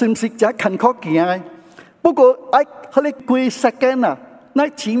start 是唔是真坎坷行？不過喺嗰啲幾 second 那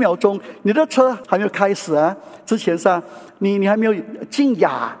几秒钟，你的车还没有开始啊，之前是你还没有进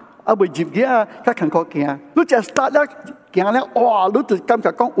牙啊，未入去啊，他看过行，你只 start 了行了，哇，你就感觉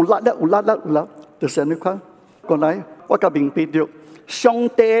讲有力，就是你看，过来我甲明白着，上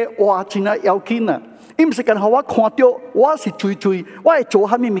帝话真系要紧啊！伊唔是干好我看到我是追，我系做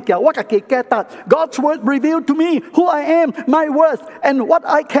虾米物件，我家己 get that God's word revealed to me who I am, my worth, and what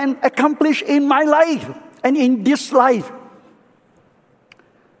I can accomplish in my life and in this life。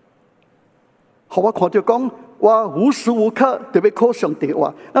好，我看到讲，我无时无刻特别靠上帝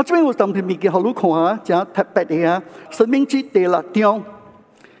话。那这边有当片物件好你看啊，正特别嘅啊，生命之第六章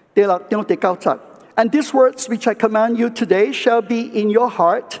第9节。And these words which I command you today shall be in your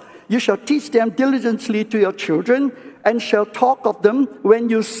heart. You shall teach them diligently to your children, and shall talk of them when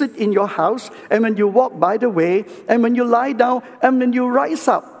you sit in your house, and when you walk by the way, and when you lie down, and when you rise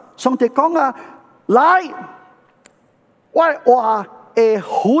up. 上帝講啊，來，我話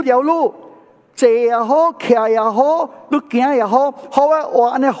好條路，坐也好，徛也好，你行也好，好啊，我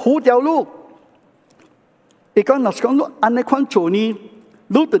安尼好條路。你講老實講，你安尼款做呢，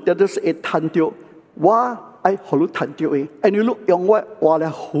你都是會談到我。愛好你談到嘅，而你用我話嚟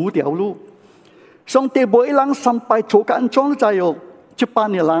好條路。上帝冇一人三拜做緊裝就有一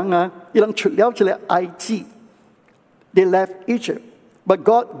班嘅人啊，一人出了這個埃及 ，they left Egypt, but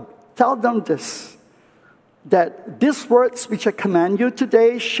God tell them this, that these words which I command you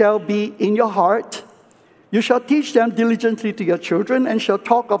today shall be in your heart. You shall teach them diligently to your children, and shall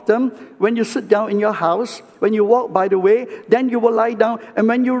talk of them when you sit down in your house, when you walk by the way, then you will lie down, and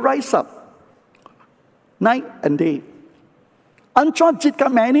when you rise up.Night and day. 安怎節嘅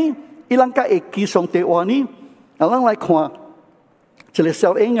名呢？伊人家會記上帝話呢？嗱，咱來看，這個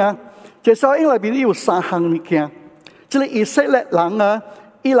小英啊，這小英裏邊有3項物件。這個以色列人啊，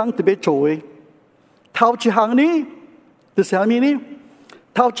伊人特別做嘅。頭一項呢，就是啥物呢？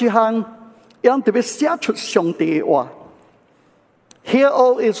頭一項，伊人特別寫出上帝嘅話。Hear,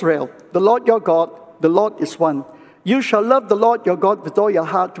 O Israel, the Lord your God, the Lord is one. You shall love the Lord your God with all your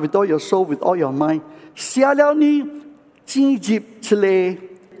heart, with all your soul, with all your mind.寫了呢，進入這個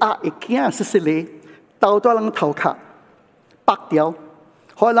一件是咧，到人頭殼白掉，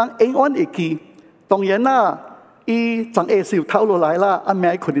可能永遠會記。當然啦，伊從下是透落來啦，阿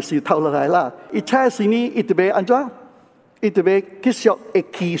妹佢哋是透落來啦。一切是呢，伊特別安怎？伊特別繼續會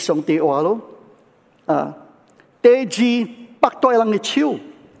記上帝話咯。啊，第二，百對人嘅手，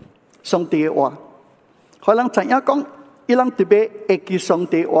上帝話，可能怎樣講？伊人特別會記上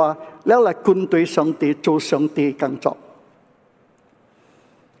帝話。แล้ว來軍隊上帝做上帝工作。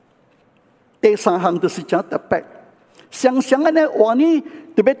第3項就是講特別，常嘅呢話呢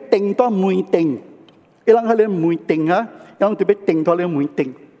特別定到門頂，伊人喺你門頂啊，伊人特別定到你門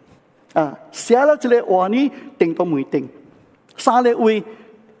頂啊，寫了這個話呢定到門頂，3個位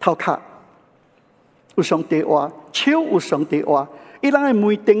頭殼有上帝話，手有上帝話，伊人喺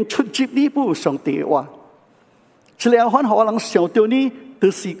門頂出接呢部有上帝話，這兩款可能想到呢。就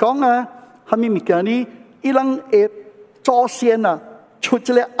是講啊，係咪物件呢？伊人會祖先啊，出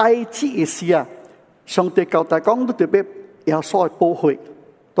這個埃及嘅時啊，上帝交代講都特別要所謂保護，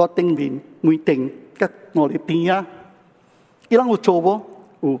到頂面每頂嘅我哋邊啊，伊人有做冇？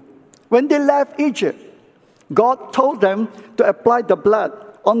有。When they left Egypt, God told them to apply the blood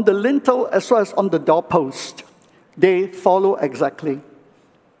on the lintel as well as on the doorpost. They follow exactly.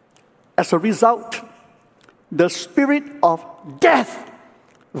 As a result, the spirit of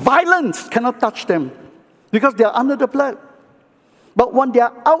death.Violence cannot touch them because they are under the blood. But when they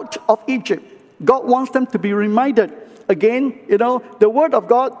are out of Egypt, God wants them to be reminded again, the word of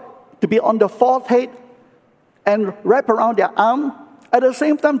God to be on the forehead and wrap around their arm. At the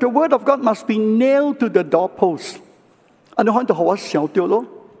same time, the word of God must be nailed to the doorpost. Can I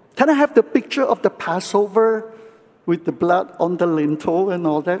have the picture of the Passover with the blood on the lintel and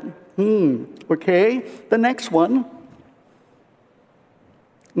all that? Okay, the next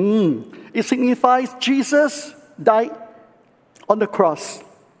one.It signifies Jesus died on the cross.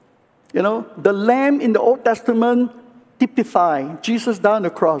 The lamb in the Old Testament typified Jesus died on the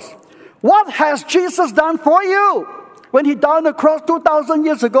cross. What has Jesus done for you? When he died on the cross 2,000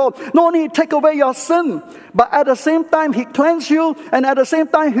 years ago, not only he take away your sin, but at the same time he cleansed you, and at the same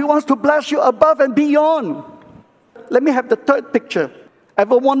time he wants to bless you above and beyond. Let me have the third picture.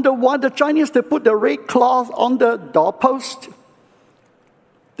 Ever wonder why the Chinese, they put the red cloth on the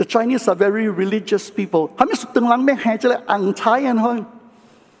doorpost?The Chinese are very religious people. 係咪屬人咩係這個紅彩人去？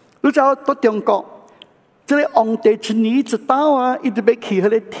你知道到中國，這個皇帝一年一刀啊，一直要去迄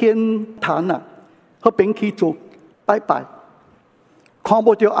個天壇啊，嗰邊去做拜拜。看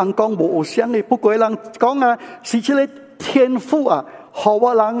不到人講無有聲嘅，不過人講啊，是這個天父啊，好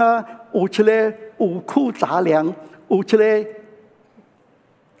我人啊，有这个五谷杂粮，有这个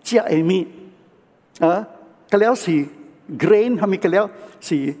食的物啊，个了是 grain， 还没个了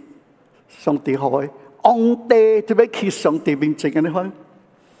是上帝好的，on day 就要去上帝面前嘅呢。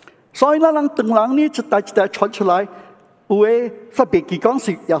所以那人等人呢，一代一代传出来，有诶特别佢讲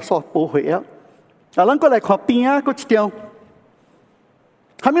是耶稣保会啊。啊，咱过来看边啊，嗰一条，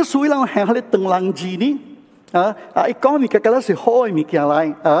还没属于人行下咧等人字呢。一讲物件，个是好嘅物件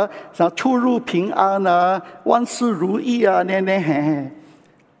来啊，像出入平安啊，万事如意啊，呢嘿。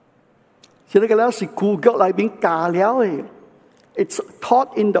现在个了是古国内面加了嘅。It's taught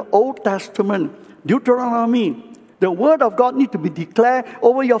in the Old Testament, Deuteronomy. The word of God need to be declared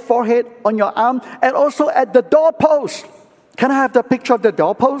over your forehead, on your arm, and also at the doorpost. Can I have the picture of the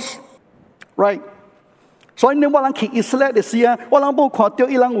doorpost? Right. 所以呢，我人去以色列的时啊，我人冇看到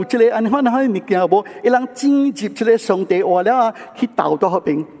伊人有这个安款物件无，伊人直接这个上帝话了啊，去倒到嗰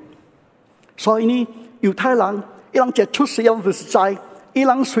边。所以呢，犹太人伊人一出世，伊人就是在，伊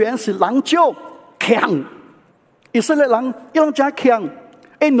人虽然是人少强，以色列人伊人真强。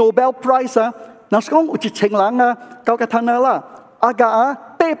Nobel Prize 啊，那是讲有1000人啊，搞个他那啦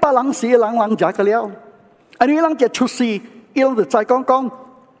，800人死人食个了。伊人一出世，伊人就再讲，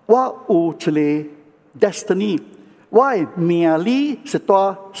我有一个 destiny， 我的命里是带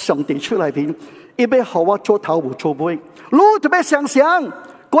上帝出来边，伊要互我做头无做尾。你就要想想，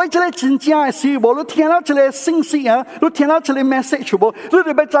过这个真正的事，无你听到这个信息啊，你听到这个 message 无，你就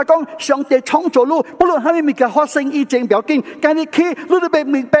要再讲上帝创造你，不论虾米物件发生，以前不要紧，今日起你就要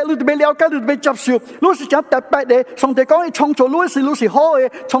明白，你就要了解，你就要接受，你是讲特别的，上帝讲伊创造你的事，你是好的，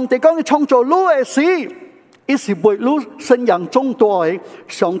上帝讲伊创造你的事。伊是为你生养众多的，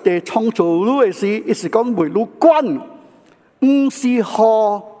上帝创造你的事，伊是讲为你管，唔是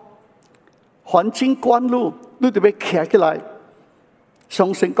和环境管你，你就要站起来。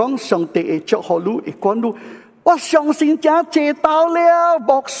相信讲上帝会祝福你，会管你。我相信真接到了，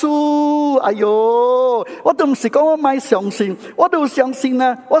牧师，哎哟，我都唔是讲我买相信，我都相信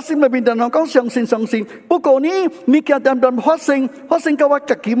啊！我心里面就讲相信。不过呢，物件淡发生到我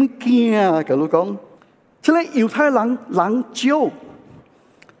自己惊，甲你讲。这个犹太人少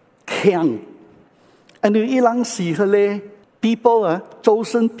强，因为伊人是迄个 people 啊，周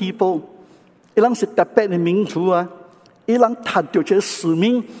身 people， 伊人是特别的民族啊，伊人谈到这个使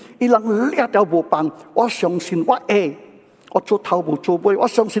命，伊人掠到无放。我相信我会，我做头无做尾，我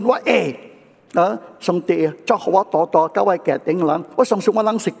相信我会啊！上帝祝福我多教我家庭人，我相信我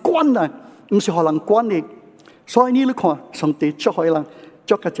人是管啊，唔是互人管的。所以你看，上帝祝福人，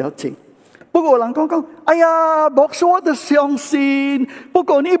祝个就正。不过人讲，哎呀，牧师我都相信。不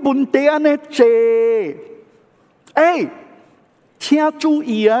过你问题安尼多，请注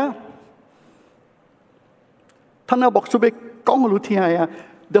意啊！他那牧师要讲给你听呀。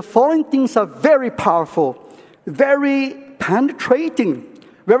The following things are very powerful, very penetrating,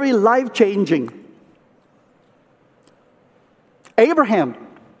 very life-changing. Abraham.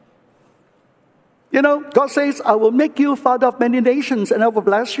 You know, God says, I will make you father of many nations and I will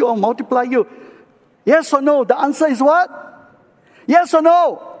bless you and multiply you. Yes or no? The answer is what? Yes or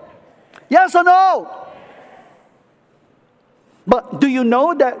no? Yes or no? But do you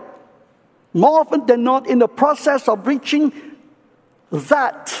know that more often than not, in the process of reaching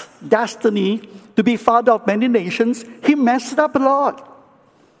that destiny to be father of many nations, he messed up a lot.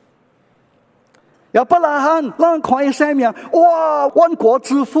 亚伯拉罕，咱看伊啥名？哇，万国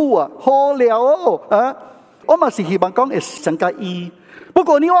之父啊，好了哦啊！我嘛是希望讲会上加伊，不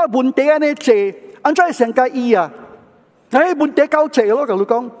过你话问题安尼多，安怎会上加伊啊？问题够多咯，甲你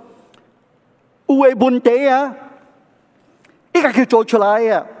讲，有诶问题啊，伊家己做出来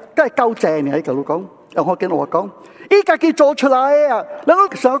啊，梗系够正呢，甲你讲，我跟我讲。伊家己做出来啊！咱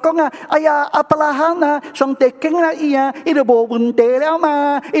想讲啊，哎呀，亞伯拉罕啊，上帝經啦伊啊，伊就無問題了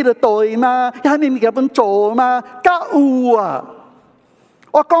嘛，伊就對嘛，伊係咪叫本做嘛？假有啊！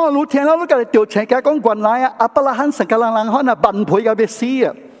我講你聽了，你家己調查下講原來啊，亞伯拉罕成個人看啊，萬倍嘅要死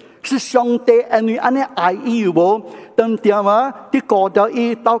啊！是上帝因為安尼愛伊有無？當點啊？啲過掉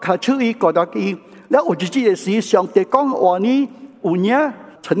伊，刀卡出伊過掉伊，แล้ว有一件事，上帝講話你有呢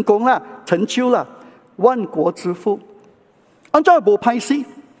成功啦，成就啦。萬國之父，安怎無歹死？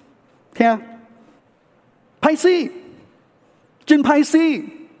聽，歹死，真歹死！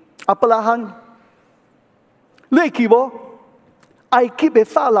亞伯拉罕，你會記無？埃及嘅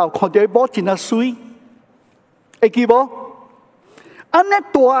法老看到某真啊水，會記無？安尼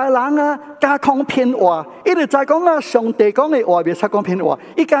大人啊，加講騙話，伊就在講啊，上帝講嘅話，別使講騙話，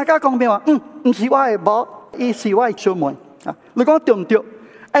伊加講騙話，唔是我嘅某，伊是我嘅小妹啊！你講對唔對？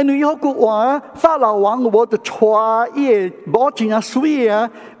因为有个话，法老王我的抓也无钱啊水啊，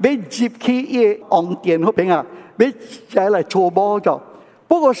要入去也昂店那边啊，要再来做包着。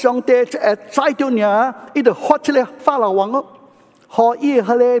不过上帝在到你啊，伊就发出来法老王哦，好伊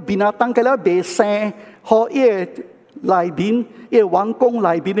迄个边啊当个了白生，好伊内面伊王宫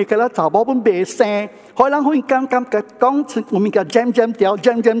内面的个了查某本白生，好人可以讲我们个尖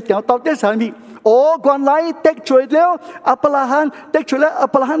掉到底上面。原來得罪了亞伯拉罕，得罪了亞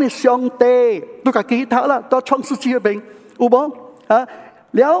伯拉罕的上帝，都自己睇啦，到創世記入邊有冇啊？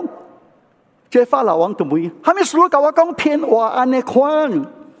了，這法老王都冇，係咪數教我講騙話安尼款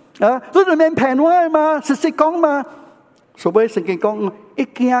啊？都係免騙話嘛，實實講嘛。所以聖經講，一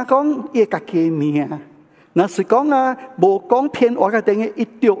驚講伊自己命，那是講啊，無講騙話嘅等於一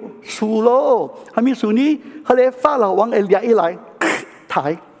條數咯。係咪數呢？後來法老王一掠一來，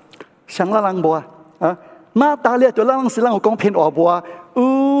睇。想讓人無啊？馬大咧就讓是讓我講騙話無啊？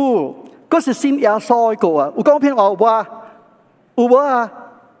嗰是信耶穌個啊，有講騙話無啊？有無啊？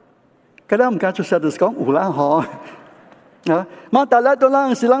咁樣唔敢出聲就是講有啦嗬。啊，馬大咧就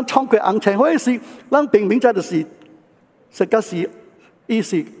讓是讓創佢紅橙，或者是讓平民在就是實際是。伊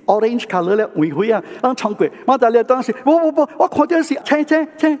是 orange color 咧，灰灰啊，讓創過。馬大咧當時，我看到是青，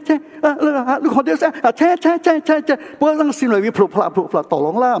你看到啥？青，不過讓心裏邊噗墮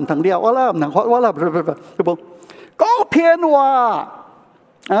浪啦，唔通撩我啦，唔通發我啦，不，講騙話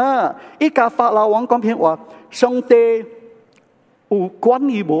啊！依家法老王講騙話，上帝有管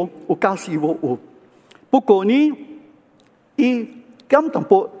伊無，有教示無有。不過呢，伊感動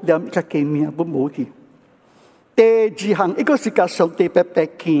不了一個見面不無去。第二項，一個是甲上帝白白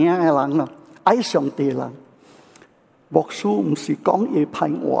行嘅人啊，愛上帝人。牧師唔是講嘢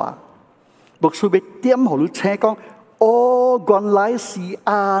歹話，牧師要點互你聽講，原來是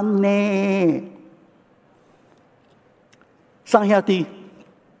安尼。三兄弟，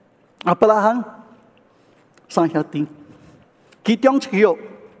亞伯拉罕，三兄弟，其中一個，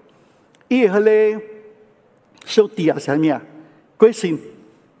伊迄個小弟啊，啥物啊？過身。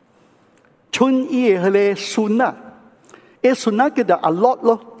春伊嘅迄個孫啊，伊孫啊叫做阿lot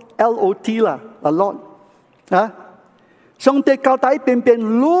咯 ，Lot 啦，阿lot啊。上帝交代邊你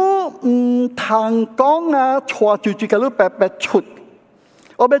唔通講啊，錯住個你白白出，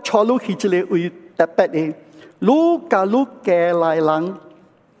我要錯你去一個位特別嘅，你甲你家來人，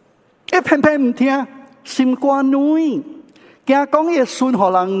伊偏偏唔聽，心肝軟，驚講伊孫互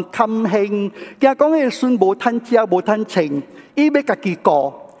人堪興，驚講伊孫無趁食無趁穿，伊要家己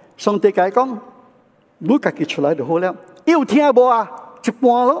過。上帝甲伊講，你家己出來就好了。伊有聽無啊？一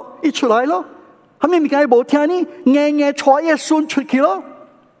半咯，伊出來咯。後面物件伊無聽呢，硬帶伊孫出去咯。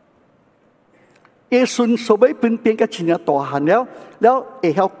伊孫所謂變個真係大漢了，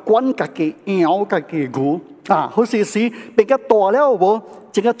會曉管家己養家己牛啊。好時時變個大了無，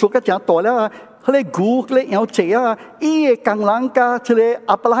真係做個真大了啊！迄個牛，迄個養濟啊，伊個工人甲即個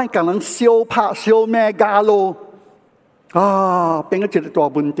亞伯拉罕工人相拍相罵架咯。啊，變咗一個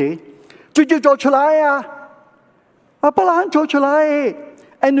大問題，最做出來啊！亞伯拉罕做出來，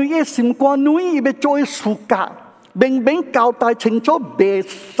因為伊心肝軟，要做事格，明明交代清楚袂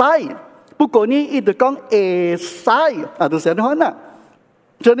使，不過呢，伊就講會使，啊，就係咁啦。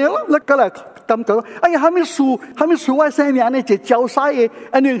就呢咯，你過來咁講，哎呀，還沒數我生命呢，就交使嘅，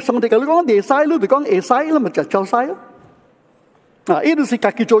因為上帝講你講袂使，你就講會使，你咪就交使咯。啊，伊就是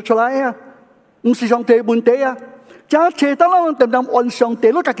家己做出來啊，唔是上帝問題啊。假設當我哋按上帝，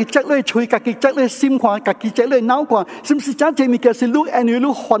你家己積落嘴，家己積落心看，家己積落腦看，是唔是真正物件是你按你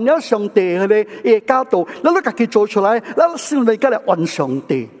換了上帝佢哋嘅教導，你家己做出來，你先嚟嚟按上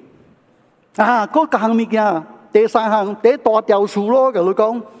帝。啊，嗰個項物件，第三項，第一大條數咯，佢哋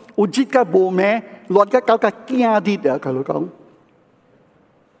講有節嘅無名，亂嘅搞嘅驚啲啊，佢哋講。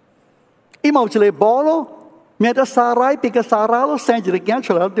伊冇一個寶咯，咩得撒拉變個撒拉咯，生一個囝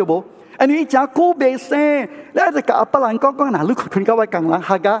出來對冇？อันนี้จะกู้เบสเซ่แล้วจะกับอัปลันก็หนาลูกคุณก็ไว้กลางหลัง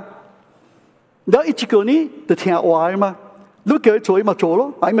ฮักะแล้วอีกคนนี้จะเทียบไว้มาลูกเกิดช่วยมาโจโล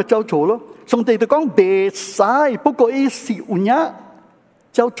ไอ้มาเจ้าโจโลส่งเด็กตัวก้องเบสไซพวกก็อีสิอุญญา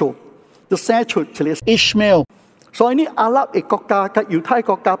เจ้าโจจะแซ่ชุดเฉลี่ยอิชเมล所以呢อาหรับเอกกากับ猶太國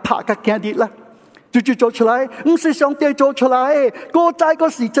家拍กับแกดิ啦就做出來唔是上帝做出來個在個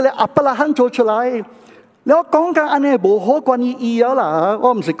時就係亞伯拉罕做出來แล้ว講緊安尼無好關於伊了啦，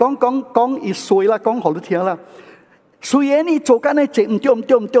我唔是講伊衰啦，講好你聽啦。雖然伊做緊呢隻唔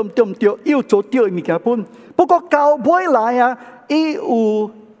對，要做對嘅物件本，不過到尾來啊，伊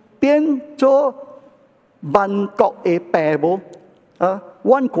有變做萬國嘅爸無啊，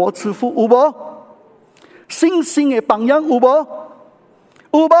萬國之父有無？聖嘅榜樣有無？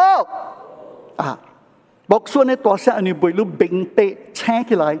有無？啊，牧師呢大聲你背你並背撐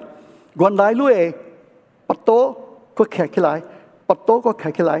起來，原來你係拔刀個騎起來，拔刀個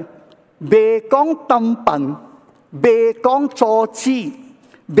騎起來，別講擔笨，別講阻止，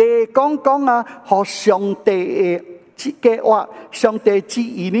別講啊，和上帝嘅計劃、上帝旨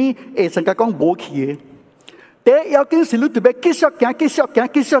意呢，會成個講冇去嘅。第一要緊是你特別繼續行，繼續行，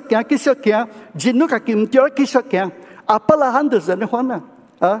繼續行，繼續行，人都係唔掉，繼續行。阿伯拉罕的人的話呢？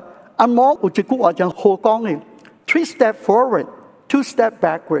阿摩有一句話講好講嘅 ：3 step forward, 2 step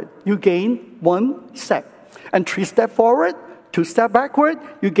backward, you gain 1 step, and 3 step forward, 2 step backward,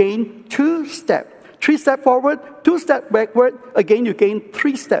 you gain 2 step. 3 step forward, 2 step backward, again you gain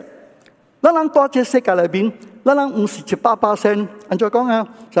 3 step. 咱人多這世界裏邊，咱人唔是100%，按照講啊，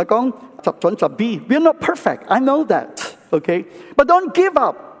就講10轉10比。We're not perfect, I know that, okay? But don't give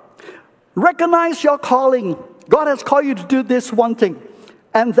up. Recognize your calling. God has called you to do this one thing,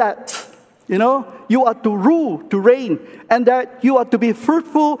 and that, you are to rule, to reign, and that you are to be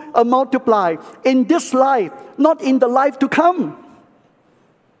fruitful and multiply in this life, not in the life to come.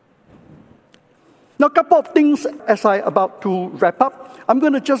 Now, a couple of things as I about to wrap up. I'm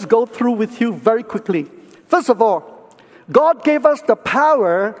going to just go through with you very quickly. First of all, God gave us the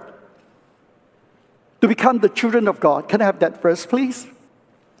power to become the children of God. Can I have that verse, please?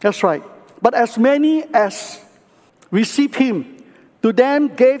 That's right. But as many as receive Him, to them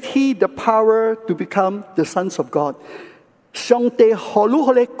gave He the power to become the sons of God. 上帝何如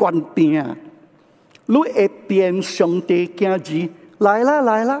何來權柄，你會變上帝兒子。來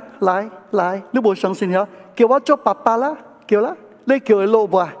啦，你冇相信呀？叫我做爸爸啦，叫啦，你叫佢老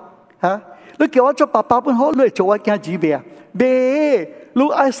婆啊？你叫我做爸爸本好，你做我兒子未啊？未，你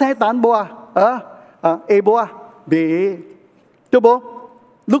愛生蛋冇啊？會冇啊？未，對冇？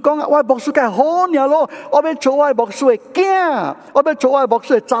你講我牧師嘅好嘢咯，我要做我牧師嘅囝，我要做我牧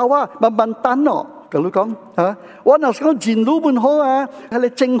師嘅仔啊，慢等咯。咁你講我嗱講人路本好啊，係你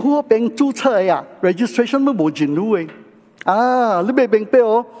政府邊註冊呀 ，registration 都冇人路嘅。你未明白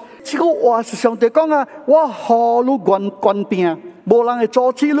哦？這個話是上帝講啊，我何你權柄，無人會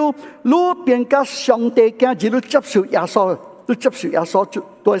阻止你，你變個上帝兒子，你接受耶穌，你接受耶穌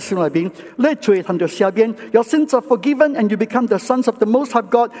在心裏邊，你罪行就赦免 ，your sins are forgiven and you become the sons of the Most High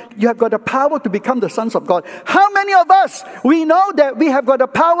God. You have got the power to become the sons of God. How many of us we know that we have got the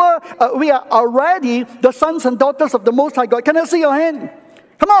power? We are already the sons and daughters of the Most High God. Can I see your hand?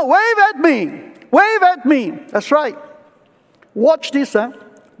 Come on, wave at me. Wave at me. That's right. Watch this,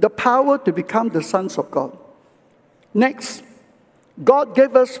 the power to become the sons of God. Next, God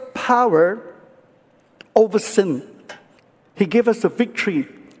gave us power over sin. He gave us the victory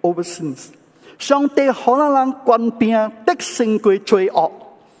over sins. 上帝可能人權柄得勝過罪惡，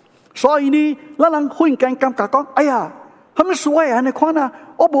所以呢，咱人忽然間感覺講，哎呀，係咪所謂人看啊？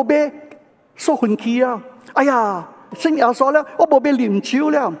我冇俾受訓氣啊！哎呀，信耶穌了，我冇俾啉酒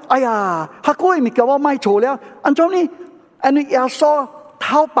了！哎呀，下個月咪叫我買做了，按照呢？安尼耶穌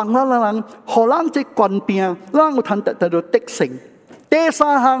透幫咱人，互咱這權柄，咱有通得到得勝。第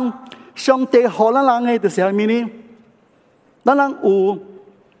三項，上帝互咱人嘅就是啥物呢？咱人有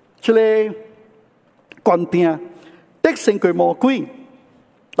這個權柄，得勝過魔鬼。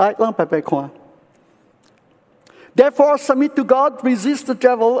來，咱白白看。Therefore, submit to God, resist the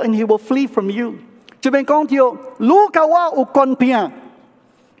devil, and he will flee from you. 這邊講到，如果我有權柄。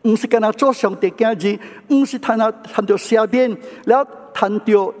唔是跟他做上帝兒子，唔是談到赦免，然後談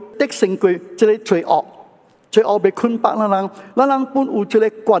到得勝過這個罪惡，罪惡被捆綁了人，咱人本有這個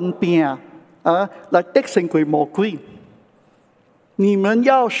權柄來得勝過魔鬼。你們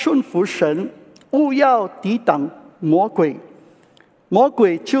要順服神，勿要抵擋魔鬼，魔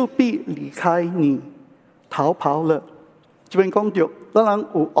鬼就必離開你，逃跑了。這邊講到，咱人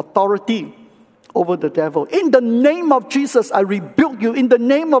有 authority over the devil. In the name of Jesus, I rebuke you. In the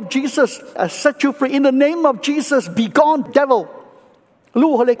name of Jesus, I set you free. In the name of Jesus, be gone, devil.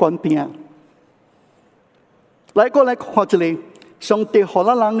 如何來權柄？來過來看這裡，上帝何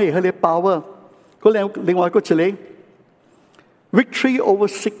人嚟去嚟power？另外一個這裡 ，victory over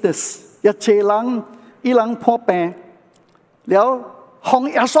sickness。一切人，伊人破病，了。奉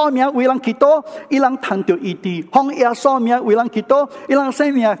耶穌名為人祈禱，伊人談到醫治；奉耶穌名為人祈禱，伊人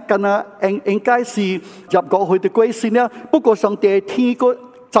生命敢若應該是15歲的過身了。不過上帝天個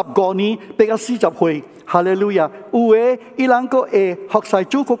15年，比較40歲，哈利路亞！有誒，伊人個會學習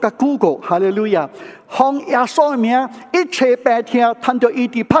主個較久個，哈利路亞！奉耶穌名，一切病痛談到醫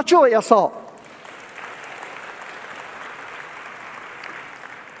治，拍手耶穌！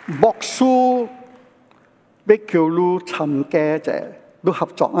牧師要叫你參加者。都合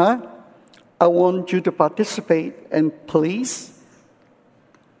作啊 I want you to participate and please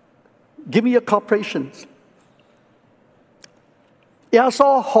give me your cooperation. 耶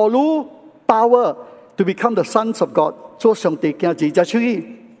稣何路 power to become the sons of God， 做上帝嘅子，就出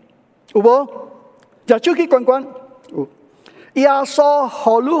去，有冇？就出去關關。耶穌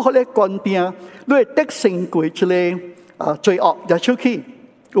何路可以關病，你係得勝過出嚟罪惡，就出去，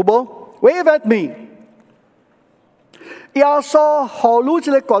有冇 ？Wave at me。耶穌何路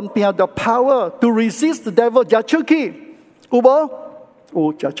出嚟關病 the power to resist the devil， 就出去，有冇？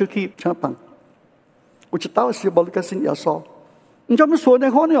有，就出去，請幫。我知道是冇你個信耶穌。你做咩說呢？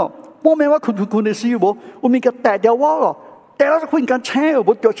看呢？我明話佢的事無，我咪個帶掉我咯，帶到佢間車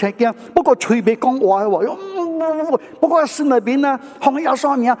冇掉車驚，不過隨便講話喎，不過心裏邊啊，紅耶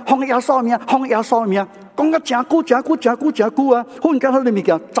穌名，紅耶穌名，紅耶穌名，講個正久啊，忽然間佢哋咪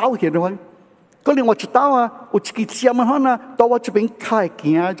叫走起嚟，嗰年我知道啊，我自己尖啊看啊，到我這邊開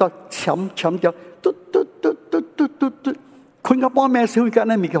鏡就搶掉，嘟，佢個幫咩小間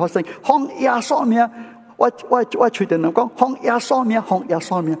咧咪叫發聲，紅耶穌名。我隨定人講，向耶穌名，向耶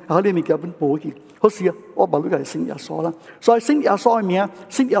穌名，然後你咪叫本保險。好似啊，我冇呢個係信耶穌啦，所以信耶穌名，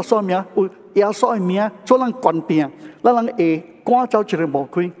信耶穌名，有耶穌名做人關病，讓人會趕走一個魔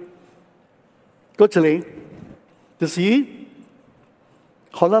鬼。嗰一個就是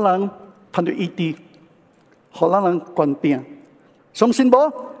可能人談到醫治，可能人關病，相信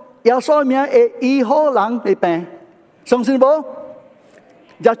冇？耶穌名會醫好人嘅病，相信冇？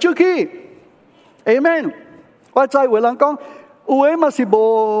入出去。Amen， 我再為人講，有嘅嘛是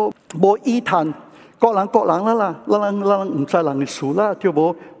無意談，各人啦，人唔知人嘅事啦，對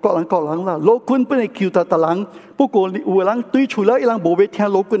無？各人啦，老君本嚟叫得人，不過有嘅人對出來，人無要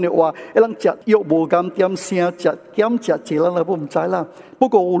聽老君嘅話，人食藥無咁點聲，食減食字啦，我唔知啦。不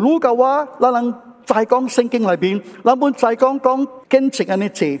過有路嘅話，人再講聖經裏邊，人本再講見證安尼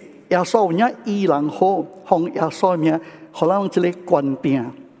字，耶穌名醫人好，向耶穌名，可能這裡關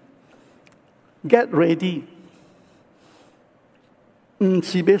病。Get ready， 唔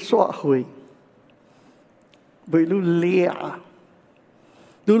是要耍會，為你叻，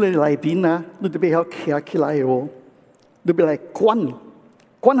你嚟內邊啊，你特別要企起來喎，你別來關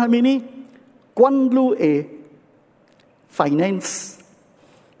係咩呢？關你嘅 finance，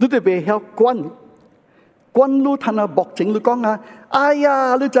 你特別要關你睇下目前你講啊，哎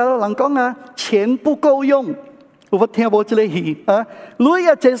呀，你就人講啊，錢不夠用。有冇聽過這個戲啊？你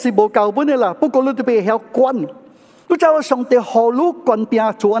也真是無夠本的啦，不過你特別要管。你知道上帝何路管病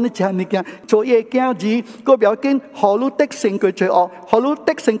做安尼這樣物件，做嘢驚字，個表見何路得勝過罪惡，何路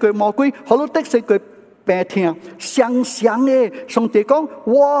得勝過魔鬼，何路得勝過病痛。想嘅，上帝講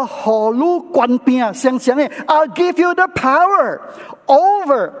我何路管病，想嘅 ，I'll give you the power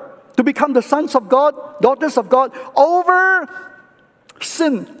over to become the sons of God, daughters of God, over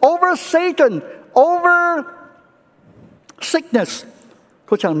sin, over Satan, over sickness，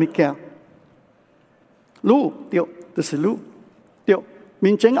 嗰場物件，路對，就是路對。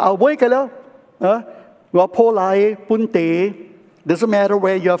面前後尾嘅啦，我破來本地 ，doesn't matter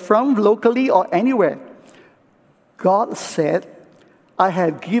where you're from, locally or anywhere. God said, I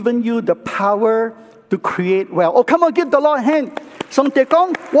have given you the power to create wealth. Oh, come on, give the Lord a hand. 上帝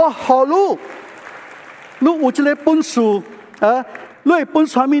講，我何路，你有這個本事你係本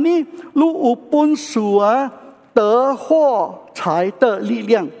事係咩呢？你有本事啊！得貨財的力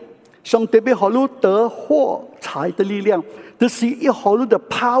量，上帝俾好路得貨財的力量，就是一好路的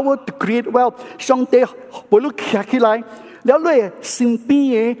power to create wealth。上帝俾你企起來，了你身邊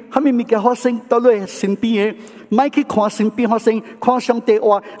嘅，係咪物件發生到你身邊嘅？唔係去看身邊發生，看上帝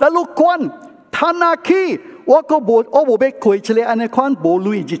話，了你管，攤下去，我冇要跪出嚟，安尼看冇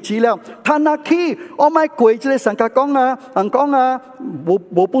累日子了，攤下去，我咪跪出嚟，上家講啊，人講啊，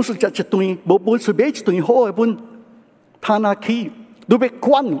冇本事食一頓，冇本事買一頓好嘅本，攤下去，你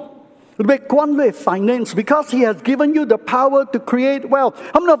要管你 finance because He has given you the power to create wealth.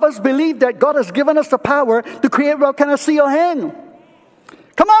 How many of us believe that God has given us the power to create wealth? Can I see your hand?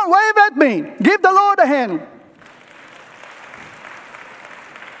 Come on, wave at me. Give the Lord a hand.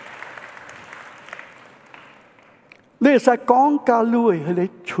 你實講教你佢哋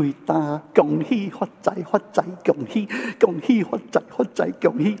隨大恭喜發財，恭喜發財，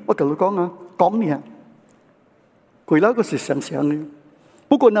恭喜！我同你講啊，講你啊，佢那個是想嘅。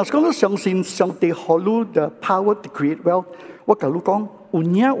不過嗱，講到相信上帝好路的 power to create wealth， 我同你講，有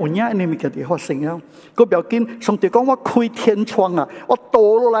影你咪嘅地發生啊！個表見上帝講我開天窗啊，我倒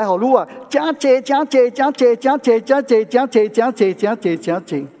落來好路啊，真謝，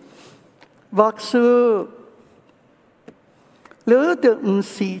牧師。你都唔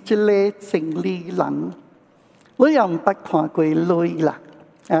是一個勝利人，你又唔捌看過累啦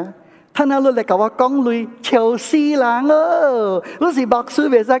啊！睇下你嚟教我講累，笑死人哦！你是牧師，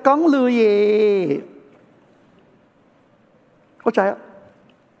未使講累嘅。我知啊。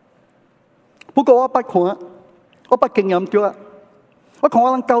不過我不看，我不經驗咗啊！我看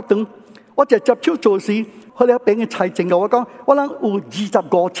我人教堂，我就接觸做事，佢哋俾嘅財政嘅，我講我人有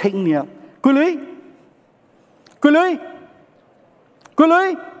25千呢，佢女25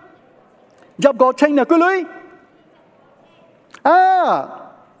千呢，佢女啊！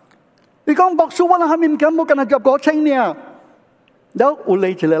你講牧師我人係咪唔敢冇跟佢25千呢？แล้ว有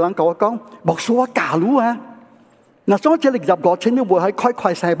嚟就嚟人講我講，牧師我假如啊！嗱，所以你25千你會係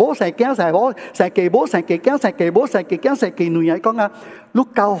快成寶成驚成寶成幾寶成幾驚成幾寶成幾驚成幾女人講啊，你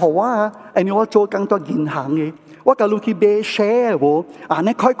教好啊，你我做更多銀行嘅，我教你去買 share 喎，啊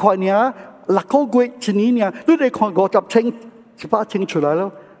你快呢，6個月一年呢，你哋看50千18千出來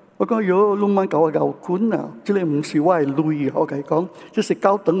咯。我講喲，你唔搞舊款啊，即係唔是我係累，我講講，即係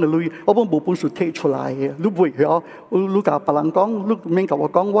教堂嘅累，我冇本事睇出來嘅，你會曉，你教別人講，你免教我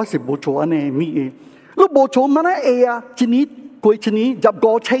講，我是冇做安尼咩嘅。你冇做乜嘢啊？一年過一年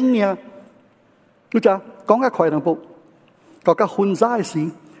25千呢？你就講得快兩步，講得混雜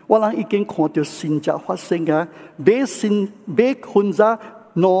時，我哋已經看到現象發生嘅，買混雜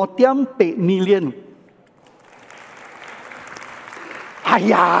2.8 million。哎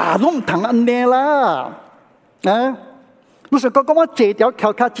呀，你唔同安尼啦，啊！你想講我借條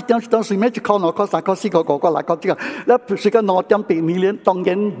橋卡一張水面就靠2個3個4個5個6個這個，那是個2.8 million，當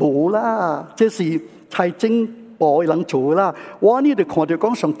然冇啦，這是財政部人做啦。我呢度看到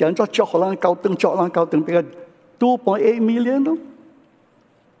講上點咗作可能教堂比較2.8 million 咯，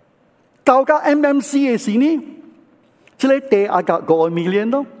教個 MMC 嘅事呢，即係第二個5 million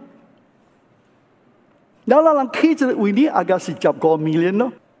咯。然後人起就為呢阿個是10個 million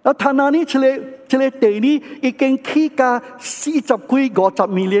咯，然後他那呢，即係地呢已經起價40幾50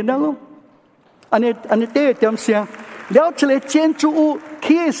 million 咯，安尼第一點先，然後即係建築物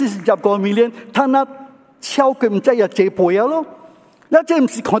起嘅是10個 million， 他那超過唔知有幾倍咯，那這唔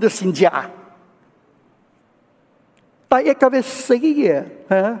是看到現價，但一個月4嘢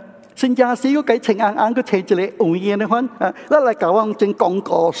嚇。新加坡有幾千個個車子嚟烏煙的款，啊，那來搞我真廣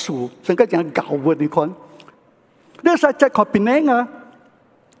告數，成個講搞活的款。你實際看Penang啊，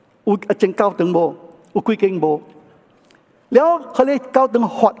有真教堂冇，有幾間冇。然後佢哋教堂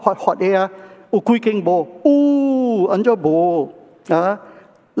發嘅啊，有幾間冇，安咗冇啊。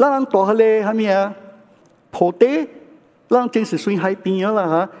嗱人多佢哋係咩啊？鋪地，嗱真是水海邊啦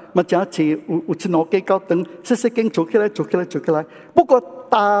嚇，咪真係有真多嘅教堂，細間做起來。不過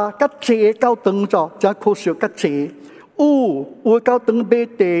大個借教堂咗，真係可惜個借。有教堂買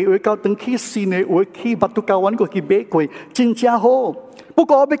地，有教堂起新嘅，有起巴都教灣過去買過，真正好。不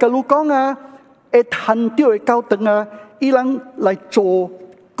過我俾你講啊，會彈掉嘅教堂啊，伊人來做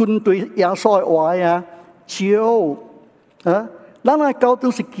軍隊耶穌嘅話啊，少啊，咱嘅教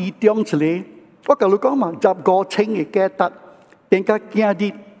堂是其中一個。我跟你講嘛，15千嘅價值，變個驚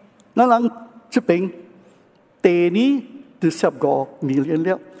啲，咱人這邊地呢就10個 million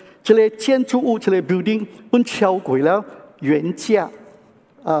了。這個建築物，這個 building 本超過了原價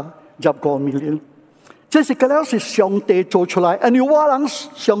啊，10個 million。這是個了是上帝做出來，而我人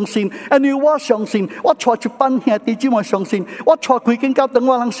相信，而我相信，我帶一班兄弟姊妹相信，我帶幾間教堂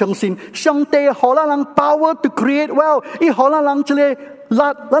我人相信，上帝好讓人 power to create well， 伊好讓人這個力，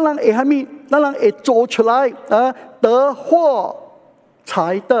讓人會蝦米，讓人會做出來啊，得貨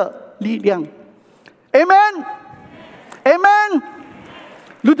財的力量。Amen， Amen。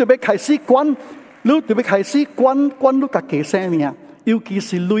你特別開始管你家己生命，尤其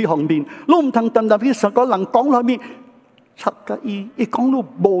是女方面，你唔通單單去想個人講裏面插個伊講你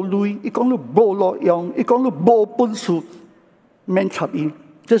無類，伊講你無路用，伊講你無本事，免插伊，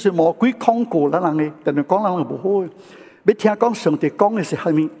這是魔鬼控告咱人嘅，但係講人唔好。你聽講上帝講嘅是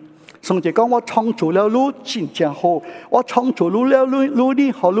係咪？上帝講我創造了你真正好，我創造了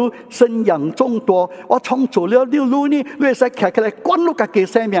你好你生養眾多，我創造了你你會使徛起來管你家己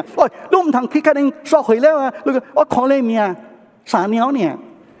生命。喂，你唔通去甲人說回了啊？我看你命3年呢，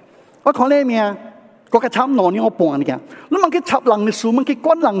我看你命我個差2年半呢。你唔去插人嘅事，唔去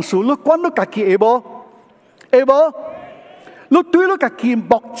管人事，你管你家己會無？會無？你對你家己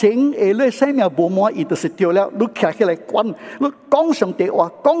目前你生命無滿意就是對了，你徛起來管，你講上帝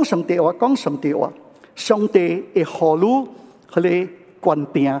話，上帝會互你佢哋權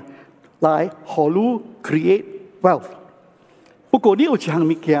柄來互你 create wealth。不過你有一項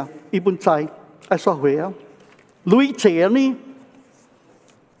物件，一本債愛說回啊，累積呢，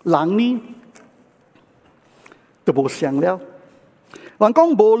人呢都無想了。人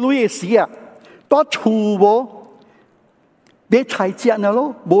講無累嘅時啊，多厝無。買菜價了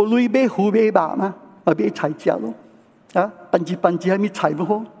咯，無類買魚買肉嘛，買菜價咯，啊，半隻係咪菜唔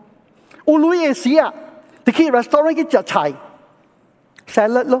好？有類嘅時啊，你去 restaurant 去食菜，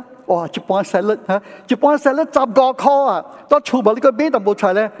 salad 咯，哇，一般 salad 嚇，一般 salad 15塊啊，到厝無你個買淡薄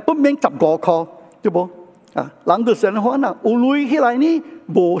菜咧，不免15塊，對冇？啊，人就想看啊，有累起來呢，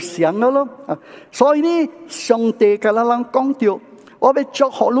無想了咯啊，所以呢，上帝甲咱人講到，我要祝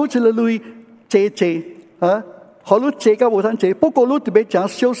福你一個累濟啊，互你濟甲無通濟，不過你特別講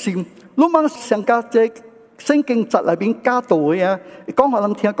小心，你莫想甲這聖經節內邊加到嘅啊，講互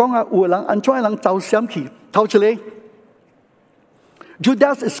人聽講啊，有人安怎人走閃去，頭一個。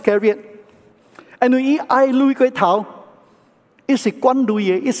Judas Iscariot， 因為伊愛累過頭，伊是管累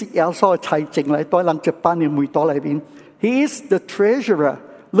嘅，伊是耶穌嘅財政嚟，對人一班嘅每多裏邊。He is the treasurer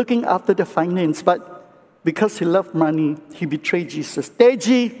looking after the finance, but because he loved money, he betrayed Jesus. 第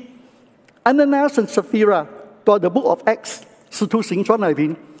二 Ananias and Sapphira 在 the book of Acts 使徒行傳裏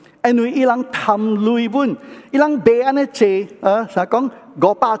邊，因為伊人貪累本，伊人買安尼借啊，就講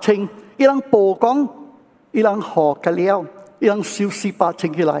500,000，伊人報講，伊人學嘅了。伊人收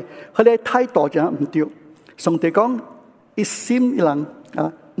400,000起來，佢哋態度就唔對。上帝講，一心伊人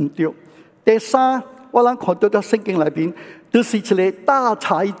啊唔對。第三，我哋看到喺聖經裏邊，就是一個大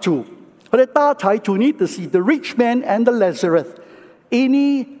財主。佢哋大財主呢，就是 the rich man and the Lazarus。伊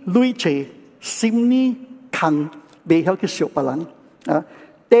呢累積心呢窮，未曉去小別人啊。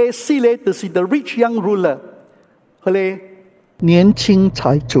第四咧，就是 the rich young ruler。佢哋年輕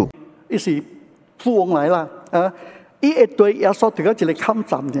財主，伊是富翁嚟啦啊。伊會對耶穌對個一個抗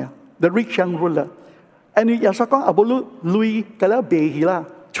戰嘅 ，the rich young ruler。因為耶穌講啊，無你累個了賣去啦，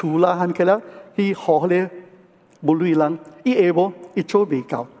厝啦，係咪個了去學咧無累人，伊會無伊做未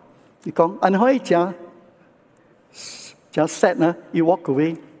夠。伊講，安可以講 sad 呢，伊 walk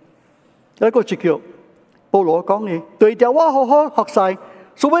away。一個就叫保羅講嘅，對住我好好學曬，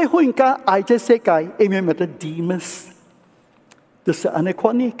所謂忽然間愛這世界，因為咪得 demons。就是安尼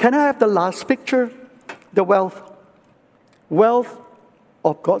看呢 ，Can I have the last picture? The wealth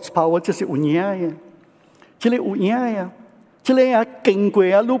of God's power 就是有影嘅，這個有影嘅，這個啊經過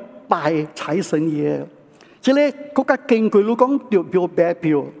啊，你拜財神爺，這個國家經過你講要表白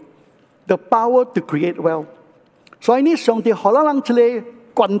表 ，the power to create wealth。所以呢，上帝可能讓這個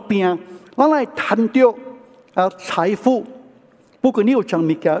官兵，我來談到啊財富，不過你要將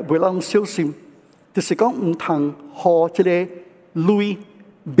物件為人小心，就是講唔通和這個累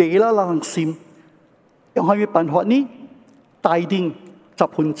買了人心，用乜嘢辦法呢？帶定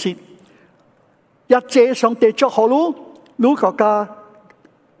10%，一借上帝祝福你國家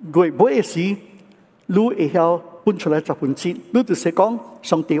月尾嘅時，你會曉搬出來10%，你就是講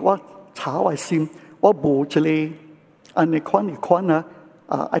上帝我查我心，我無一個安尼款啊，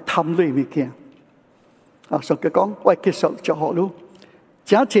愛貪累物件，啊上帝講我繼續祝福你，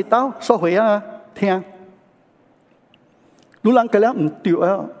正接到說回啊聽，你人個了唔對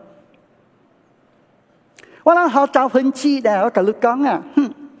啊。我人學10%咧，我跟你講啊，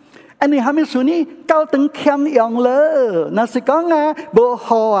你係咪說你高等欠用了？那是講啊，無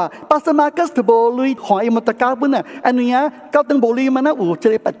好啊，Pastor Marcus都無累，看伊冇得交本啊，你啊高等無累嘛，那有這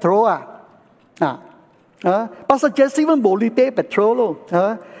個 petrol 啊，Pastor Jesse 都無累買 petrol 咯，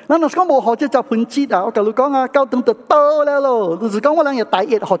那講無好這10%啊，我跟你講啊，高等就多了咯，就是講我人要大熱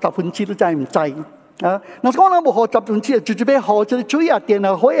學10%都真唔制啊，那講我人無好10%，就俾好就水啊電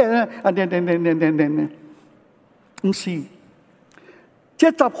啊火啊，電。唔是，這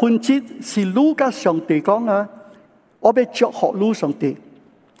10%是你甲上帝講啊！我要祝福你，上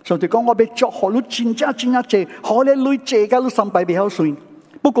帝講我要祝福你，真正濟，好咧，你濟甲你300倍好算。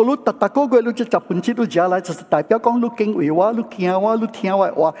不過你逐個月你這10%你食來，就是代表講你敬畏我，你驚我，你聽我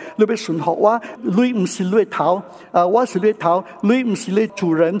話，你要順服我。你唔是你的頭，我是你的頭；你唔是你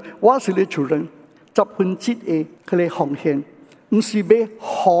主人，我是你主人。10%嘅佢哋奉獻。唔是要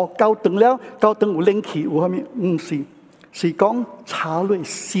好高等了，高等有靈氣有啥物？唔是，是講查你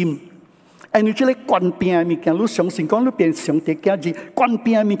心。因為這個官兵嘅物件，你相信講你變上帝嘅兒子，官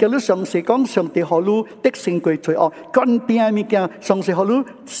兵嘅物件你相信講上帝予你得勝過罪惡，官兵嘅物件相信予你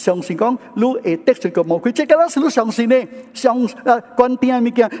相信講你會得勝過魔鬼，這個是你相信嘅。官兵嘅物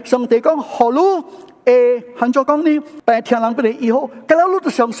件，上帝講予你會，漢作講你白聽人不能以後，咁樣你都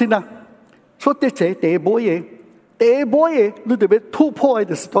相信啦。所以這第一步嘢。第一步嘢，你特別突破嘅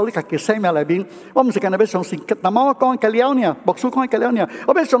就是到你自己生命裏邊。我唔是講你要相信，但係我講嘅了呢，牧師講嘅了呢，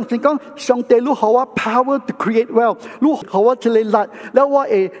我要相信講上帝你好我 power to create wealth， 你好我這個力，แล้ว我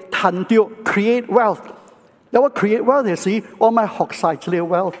會談到 create wealth， แล้ว我 create wealth 嘅時，我咪學晒這個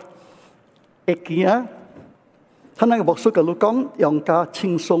wealth。會記啊，他那個牧師跟你講用較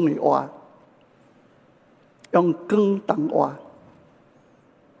輕鬆嘅話，用簡單話。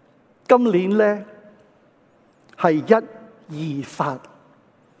今年咧。係1、2發，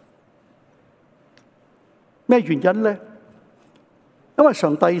咩原因咧？因為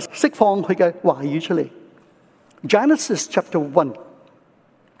上帝釋放佢嘅話語出嚟。Genesis chapter 1,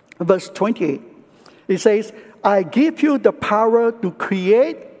 verse 28, it says, I give you the power to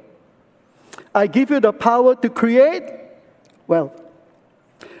create. I give you the power to create wealth.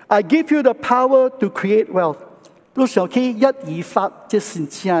 I give you the power to create wealth. 你想起一二法，這是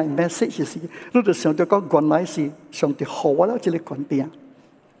真嘅 message 是，你就想到講原來是上帝好啦，這個觀點。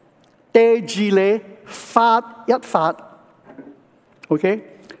第二咧法一法 ，OK，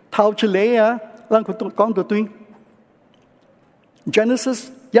 頭出嚟啊，咱佢都講到對。Genesis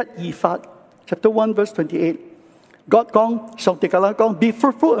一二法 ，chapter 1 verse 28，God 講上帝講啦講 ，Be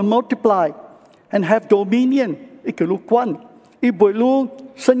fruitful and multiply and have dominion， 一個路關，一會路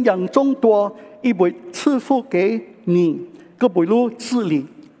生養眾多，一會賜福給你，個會路治理，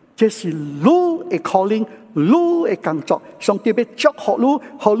這是路嘅 calling。路嘅工作，上帝要祝福路，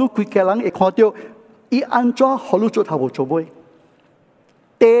好路規個人會看到，伊安怎好路做頭無做尾。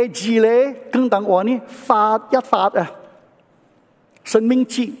第二咧，更當話呢，法一法啊，生命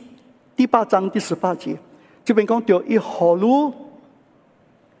記第8章第18節，這邊講到伊好路，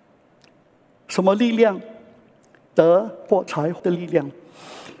什麼力量？得貨財的力量。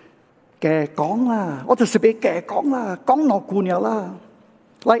嘅講啦，我就是俾嘅講啦，講落姑娘啦，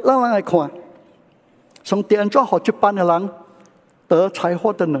嚟看。上帝安怎好這班的人得財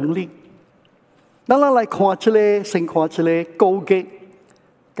富的能力？咱來看這個，先看這個高級，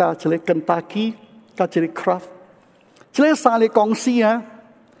加這個肯塔基，加這個 Kraft， 這個三個公司啊，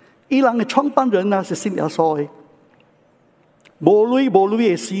伊人的創辦人啊是信耶穌的，無類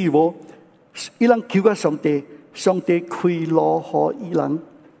的CEO，伊人求個上帝，上帝開路給伊人。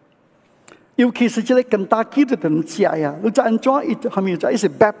尤其是這個肯塔基的人家呀，你就安怎伊後面就一是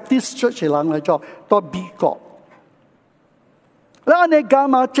Baptist Church 的人來做到美國。那你幹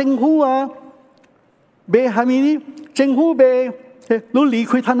嘛政府啊？別後面呢？政府別你離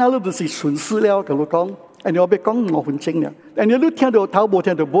開他那裡就是損失了，跟我講。你我別講5分鐘了。你聽到頭無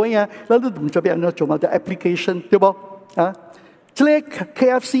聽到尾啊？那你唔就別安怎做嘛？啲 application 對不？啊，這個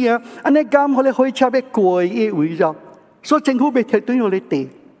KFC 啊，你幹嘛你開車別貴一位咗？所以政府別貼對我哋地。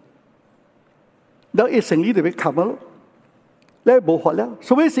แล้วไอ้สิ่งนี้เดี๋ยวไปขับมาแล้วบอกว่าแล้วส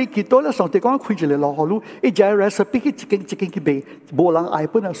มัยสิกี่ตัวแล้วสองตัวก็คุยกันเลยรอเขารู้ไอ้ใจ recipe ที่จิกกี่เบย์โบราณไอ้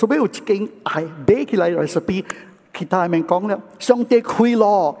ปุ่นอ่ะสมัยว่าจิกไอ้เบย์กี่ไร recipe คิดทายมันกองแล้วสองตัวคุยร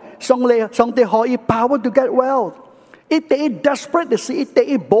อสองตัวหออี power to get wealth ไอ้ตัว desperate สิไอ้ตั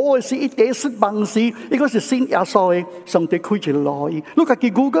ว bold สิไอ้ตัวสุดบังสิไอ้ก็是信耶穌嘅สองตัวคุยกันรออีลูกก็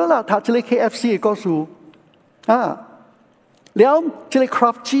กี่ Google 啦ถ้าจะเล่น KFC ก็สู้แล้วจะเล่น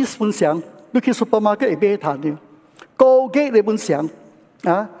Kraft cheese 分享你去 supermarket 會買談嘅，高級你本想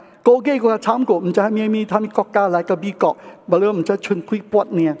啊，高級個參過，唔知係咩他們國家來個美國，無論唔知春季撥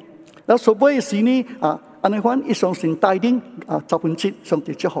呢，然後所謂時呢安尼款一上先帶領10分鐘上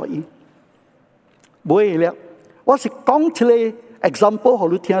帝就可以，冇嘢了。我是講這個 example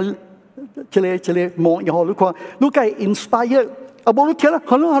給你聽，這個模樣給你看，你可以 inspire，冇你聽啦，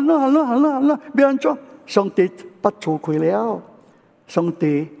好啦，別安怎，上帝不做佢了，上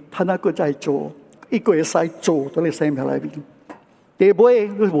帝。他那個在做，一個月使做到你生命裏邊。第二位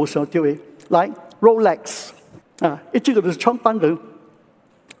你冇想到嘅，來 Rolex 啊，一這個就是創辦人，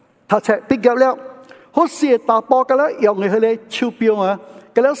他才畢業了，好似大波嘅啦，用嘅佢哋手錶啊，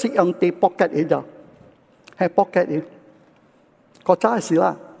嘅啦是用地 pocket 嘅咋，係 pocket 嘅，國家係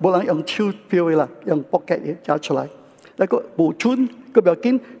啦，冇人用手錶嘅啦，用 pocket 嘅揸出來，那個無準個表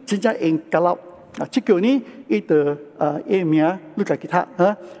件真正用㗎啦。這個呢，伊的嘢名，你家己睇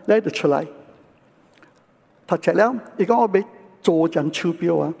啊，嚟得出來。讀出了，伊講我要做張手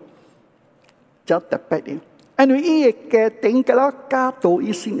錶啊，就特別嘅。因為伊嘅頂個啦，加到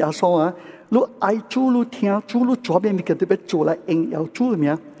伊信耶穌啊，你愛主，你聽主，你做咩物件都要做來應有主嘅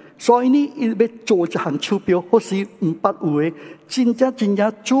名。所以呢，伊要做一項手錶，或是500有嘅，真正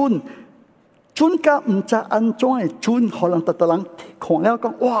準甲唔知安怎嘅準，可能特人看了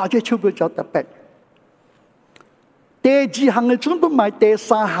講，哇！這手錶就特別。第2行嘅準不買，第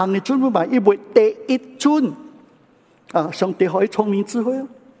3行嘅準不買，因為第1準上帝可以聰明智慧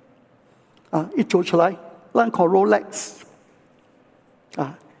一做出來，咱看 Rolex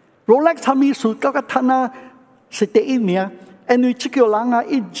Rolex 他們數嗰個攤是第1名，因為這個人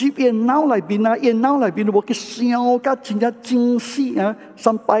一入電腦裏邊我去想個真正精細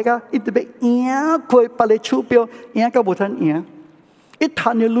300個一直被贏過把你手錶贏個無通贏，一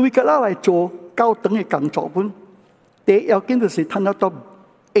攤嘅鐳個來做高等嘅工作本。第一要緊就是睇到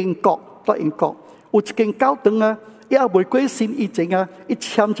英國，有一間高等也未過新以前一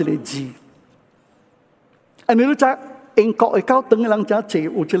簽一個字。你知英國嘅高等嘅人真濟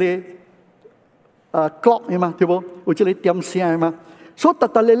有一個clock 嘛，對不？有一個點聲嘛，所以特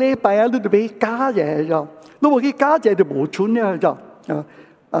特禮拜啊，你就俾加嘢咗，你冇去加嘢就冇錢嘅咗。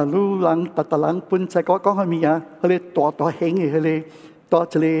你人特人本在講係咩啊？佢哋大興嘅，佢哋大一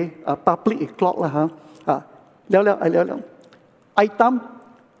個public clock 啦嚇了ไอ้ตั้ม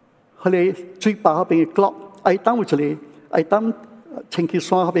佢哋最爆嗰邊嘅 clock， ไอ้ตั้ม會一個ไอ้ตั้ม前期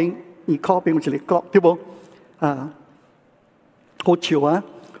山嗰邊二靠邊會一個 clock 對冇？好潮啊！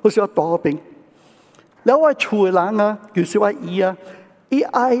好似我大嗰邊，แล้วว่า厝嘅人啊，就是話伊啊，伊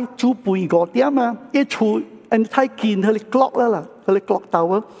愛做半個點啊，伊厝อันท้ายกิน佢哋 clock แล้วล่ะ佢哋 clock 到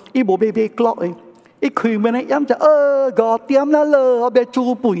啊，伊冇俾 clock เองอีคุยมันย้ำจะก็เตรียมแล้วเลยเอาไปจู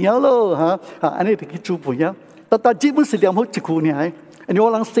ปุ่นแล้วเลยฮะอันนี้ถึงจูปุ่นแล้วแต่จิตมันสิเดียมเขาจิกูเนี่ยอันนี้ว่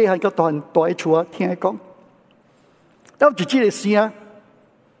าหลังเสียให้ก็ตอนตัวไอ้ชัว听佢講แล้วจิตเลยเสีย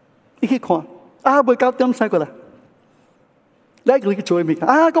อีก看ไม่搞點晒過啦แล้ว佢就做咩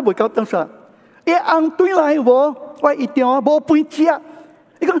ก็ไม่搞點晒อีอังตุ้ยไรวะว่าอีเดียวบ่ปุ่นเจ้า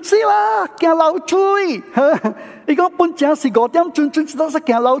伊講死啦，行流水。伊講本正是5點鐘，只得是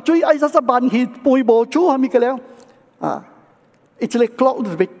行流水，哎，實慢去背無住係咪嘅了？伊這個 clock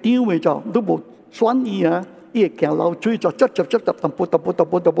就被丟嘅咗，都冇選伊啊，伊係行流水就執，淡薄，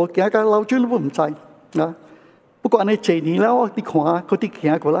行個流水都唔知啊。不過呢這年啦，我啲看嗰啲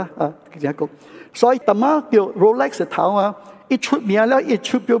行過啦，行過。所以大媽叫 Rolex 嘅頭啊，一出名了，一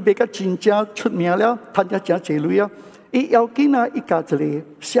出表比較真正出名了，賺咗真濟鐳啊。伊要緊啊！伊家一個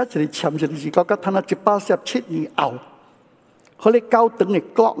寫一個簽一個字，到佢攤187年後，佢哋高等嘅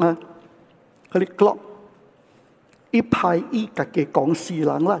clock 啊，佢哋 clock， 伊派伊家嘅講事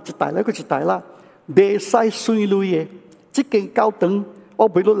人啦，一代啦，佢一代啦，袂使隨類嘅，即間高等，我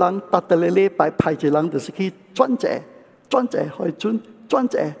俾到人達到禮拜派一個人，就是去轉借去轉，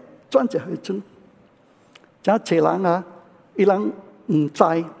轉借去轉，真係人啊！伊人唔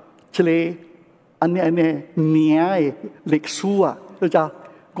知即個。อันนี้名嘅歷史啊，就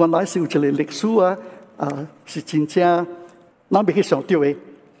原來是有一個歷史啊，是真正咱未去想到嘅。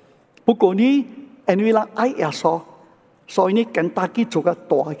不過呢，因為咱愛耶穌，所以呢跟大家做個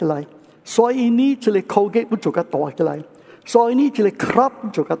大起來，所以呢這個科技要做個大起來，所以呢這個 club 要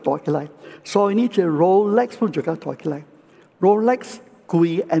做個大起來，所以呢這個 Rolex 要做個大起來。Rolex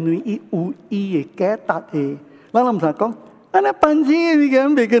貴，因為伊有伊嘅價值嘅。咱唔同講，安那半錢你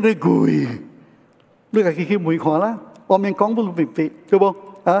咁別個貴。你家己去問看啦，我們講不明白，對不？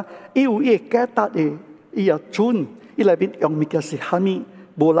伊有伊個價值嘅，伊要準，伊內邊用物件是蝦米，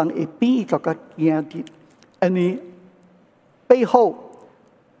無人會比伊個較驚啲。因為背後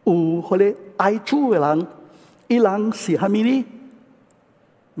有嗰啲愛主嘅人，伊人是蝦米呢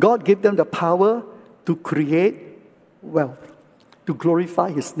 ？God gave them the power to create wealth, to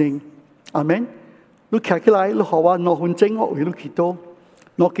glorify His name. Amen. 你企起來，你學我2分鐘，我為你祈禱，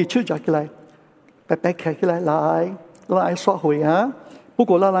我祈禱就起來。白企起來，來說會啊！不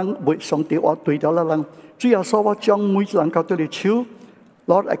過咱人會上帝話對咗咱人，主要說我將每個人交到你手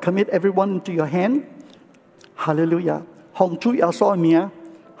 ，Lord I commit everyone into your hand。哈利路亞，奉主要說名，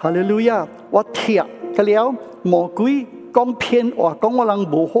哈利路亞，我貼嘅了魔鬼講騙話，講我人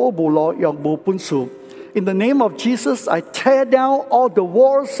無好無路用無本事。In the name of Jesus, I tear down all the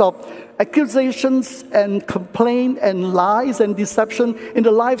walls of accusations and complaint and lies and deception in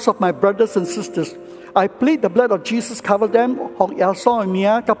the lives of my brothers and sisters. I plead the blood of Jesus cover them. 學耶穌嘅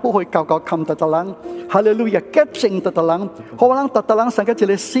名，甲保護教冚特人。哈利路亞，潔淨特人，好讓特人成個一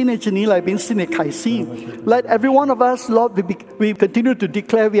個新嘅一年裏邊新嘅開始。Let every one of us, Lord, we continue to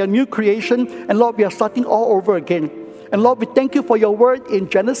declare we are new creation, and Lord, we are starting all over again. And Lord, we thank you for your word in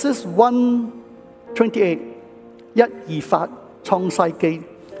Genesis 1:28. 1:2法創世記。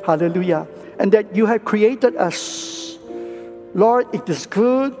Hallelujah. And that you have created us. Lord, it is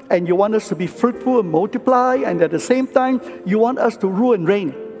good and you want us to be fruitful and multiply, and at the same time, you want us to rule and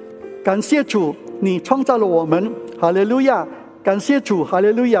reign. 感謝主，你創造了我們。Hallelujah. 感謝主，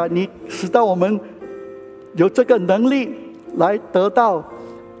 Hallelujah. 你使到我們有這個能力來得到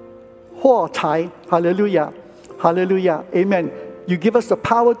貨財。Hallelujah. Hallelujah. Amen. You give us the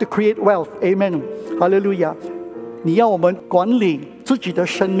power to create wealth. Amen. Hallelujah. 你要我們管理自己的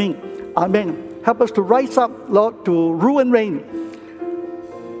生命。Amen. Help us to rise up, Lord, to rule and reign.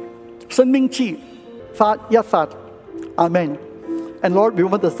 生命記法1法。Amen. And Lord, we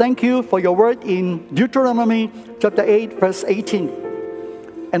want to thank you for your word in Deuteronomy chapter 8, verse 18.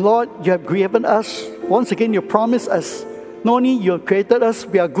 And Lord, you have given us, once again, you promised us, not only you have created us,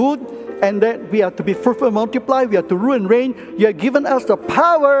 we are good, and that we are to be fruitful and multiply, we are to rule and reign. You have given us the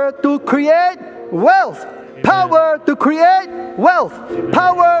power to create wealth. Power to create wealth.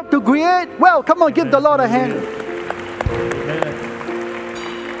 Power to create wealth. Come on, give the Lord a hand.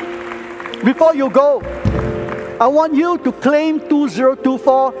 Before you go, I want you to claim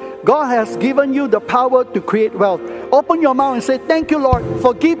 2024. God has given you the power to create wealth. Open your mouth and say, thank you, Lord.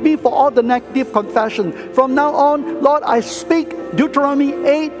 Forgive me for all the negative confession. From now on, Lord, I speak Deuteronomy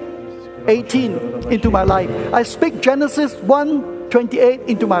 8:18 into my life. I speak Genesis 1:28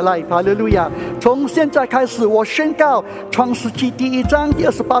 into my life. Hallelujah. 从现在开始，我宣告创世纪第1章第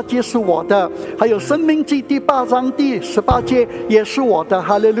28节是我的，还有申命记第8章第18节也是我的。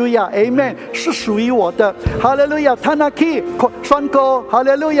Hallelujah. Amen. 是属于我的。Hallelujah. 他那去宣告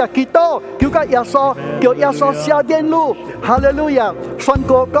Hallelujah. 祈禱叫個耶穌，叫耶穌下殿路。Hallelujah. 宣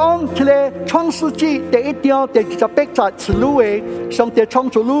告講這個創世紀第1章第28節是路的，上帝創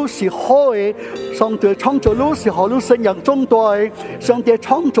造路是好的，上帝創造路是好路生養眾多的。上帝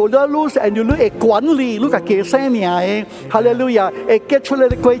創造了路是按照路的管理，路嘅嘅生命嘅，哈利路亞，會結出來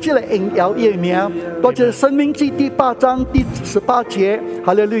的果子嚟榮耀伊嘅名。多謝申命記第8章第18節，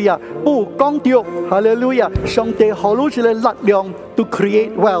哈利路亞，不講掉，哈利路亞，上帝好路是嚟力量 to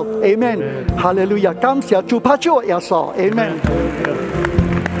create wealth， amen， 哈利路亞，感謝主，拍住耶穌 ，amen。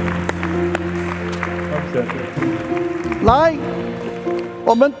來，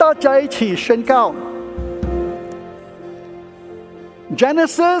我們大家一起宣告。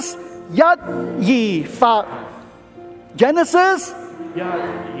Genesis 1:2法 Genesis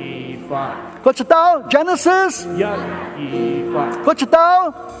 1:2法我知道 Genesis 1:2法我知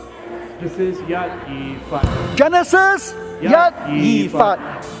道 Genesis 1:2法 Genesis 1:2法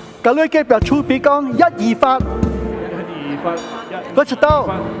咁你嘅表出比講1:2法我知道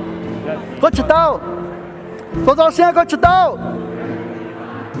我知道多少聲我知道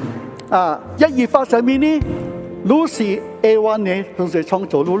啊1:2法上面呢路是 A1 呢，就是創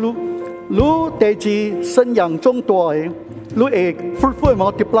造路第二生養眾多嘅，路係 fruitful and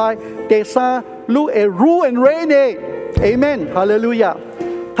multiply。第三，路係 rule and reign 嘅 ，Amen， Hallelujah。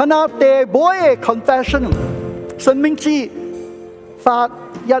睇下第8嘅 confession， 申命記法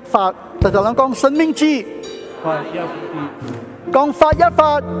1法，就係講申命記法1講法1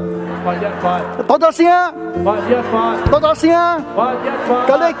法。法1法多少聲？法1法多少聲？法1法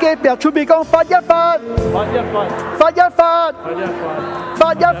咁你嘅表出邊講法1法法1法法1法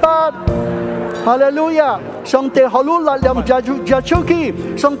法1法哈利路亞上帝好路力量加出去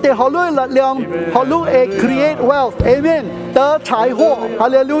上帝好路力量好路會 create wealth amen 得財貨哈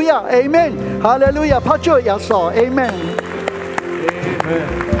利路亞 amen 哈利路亞拍住耶穌 amen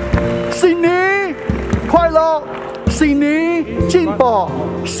新年快樂新年進步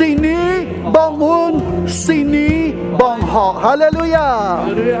新年蒙恩新年蒙福哈利路亞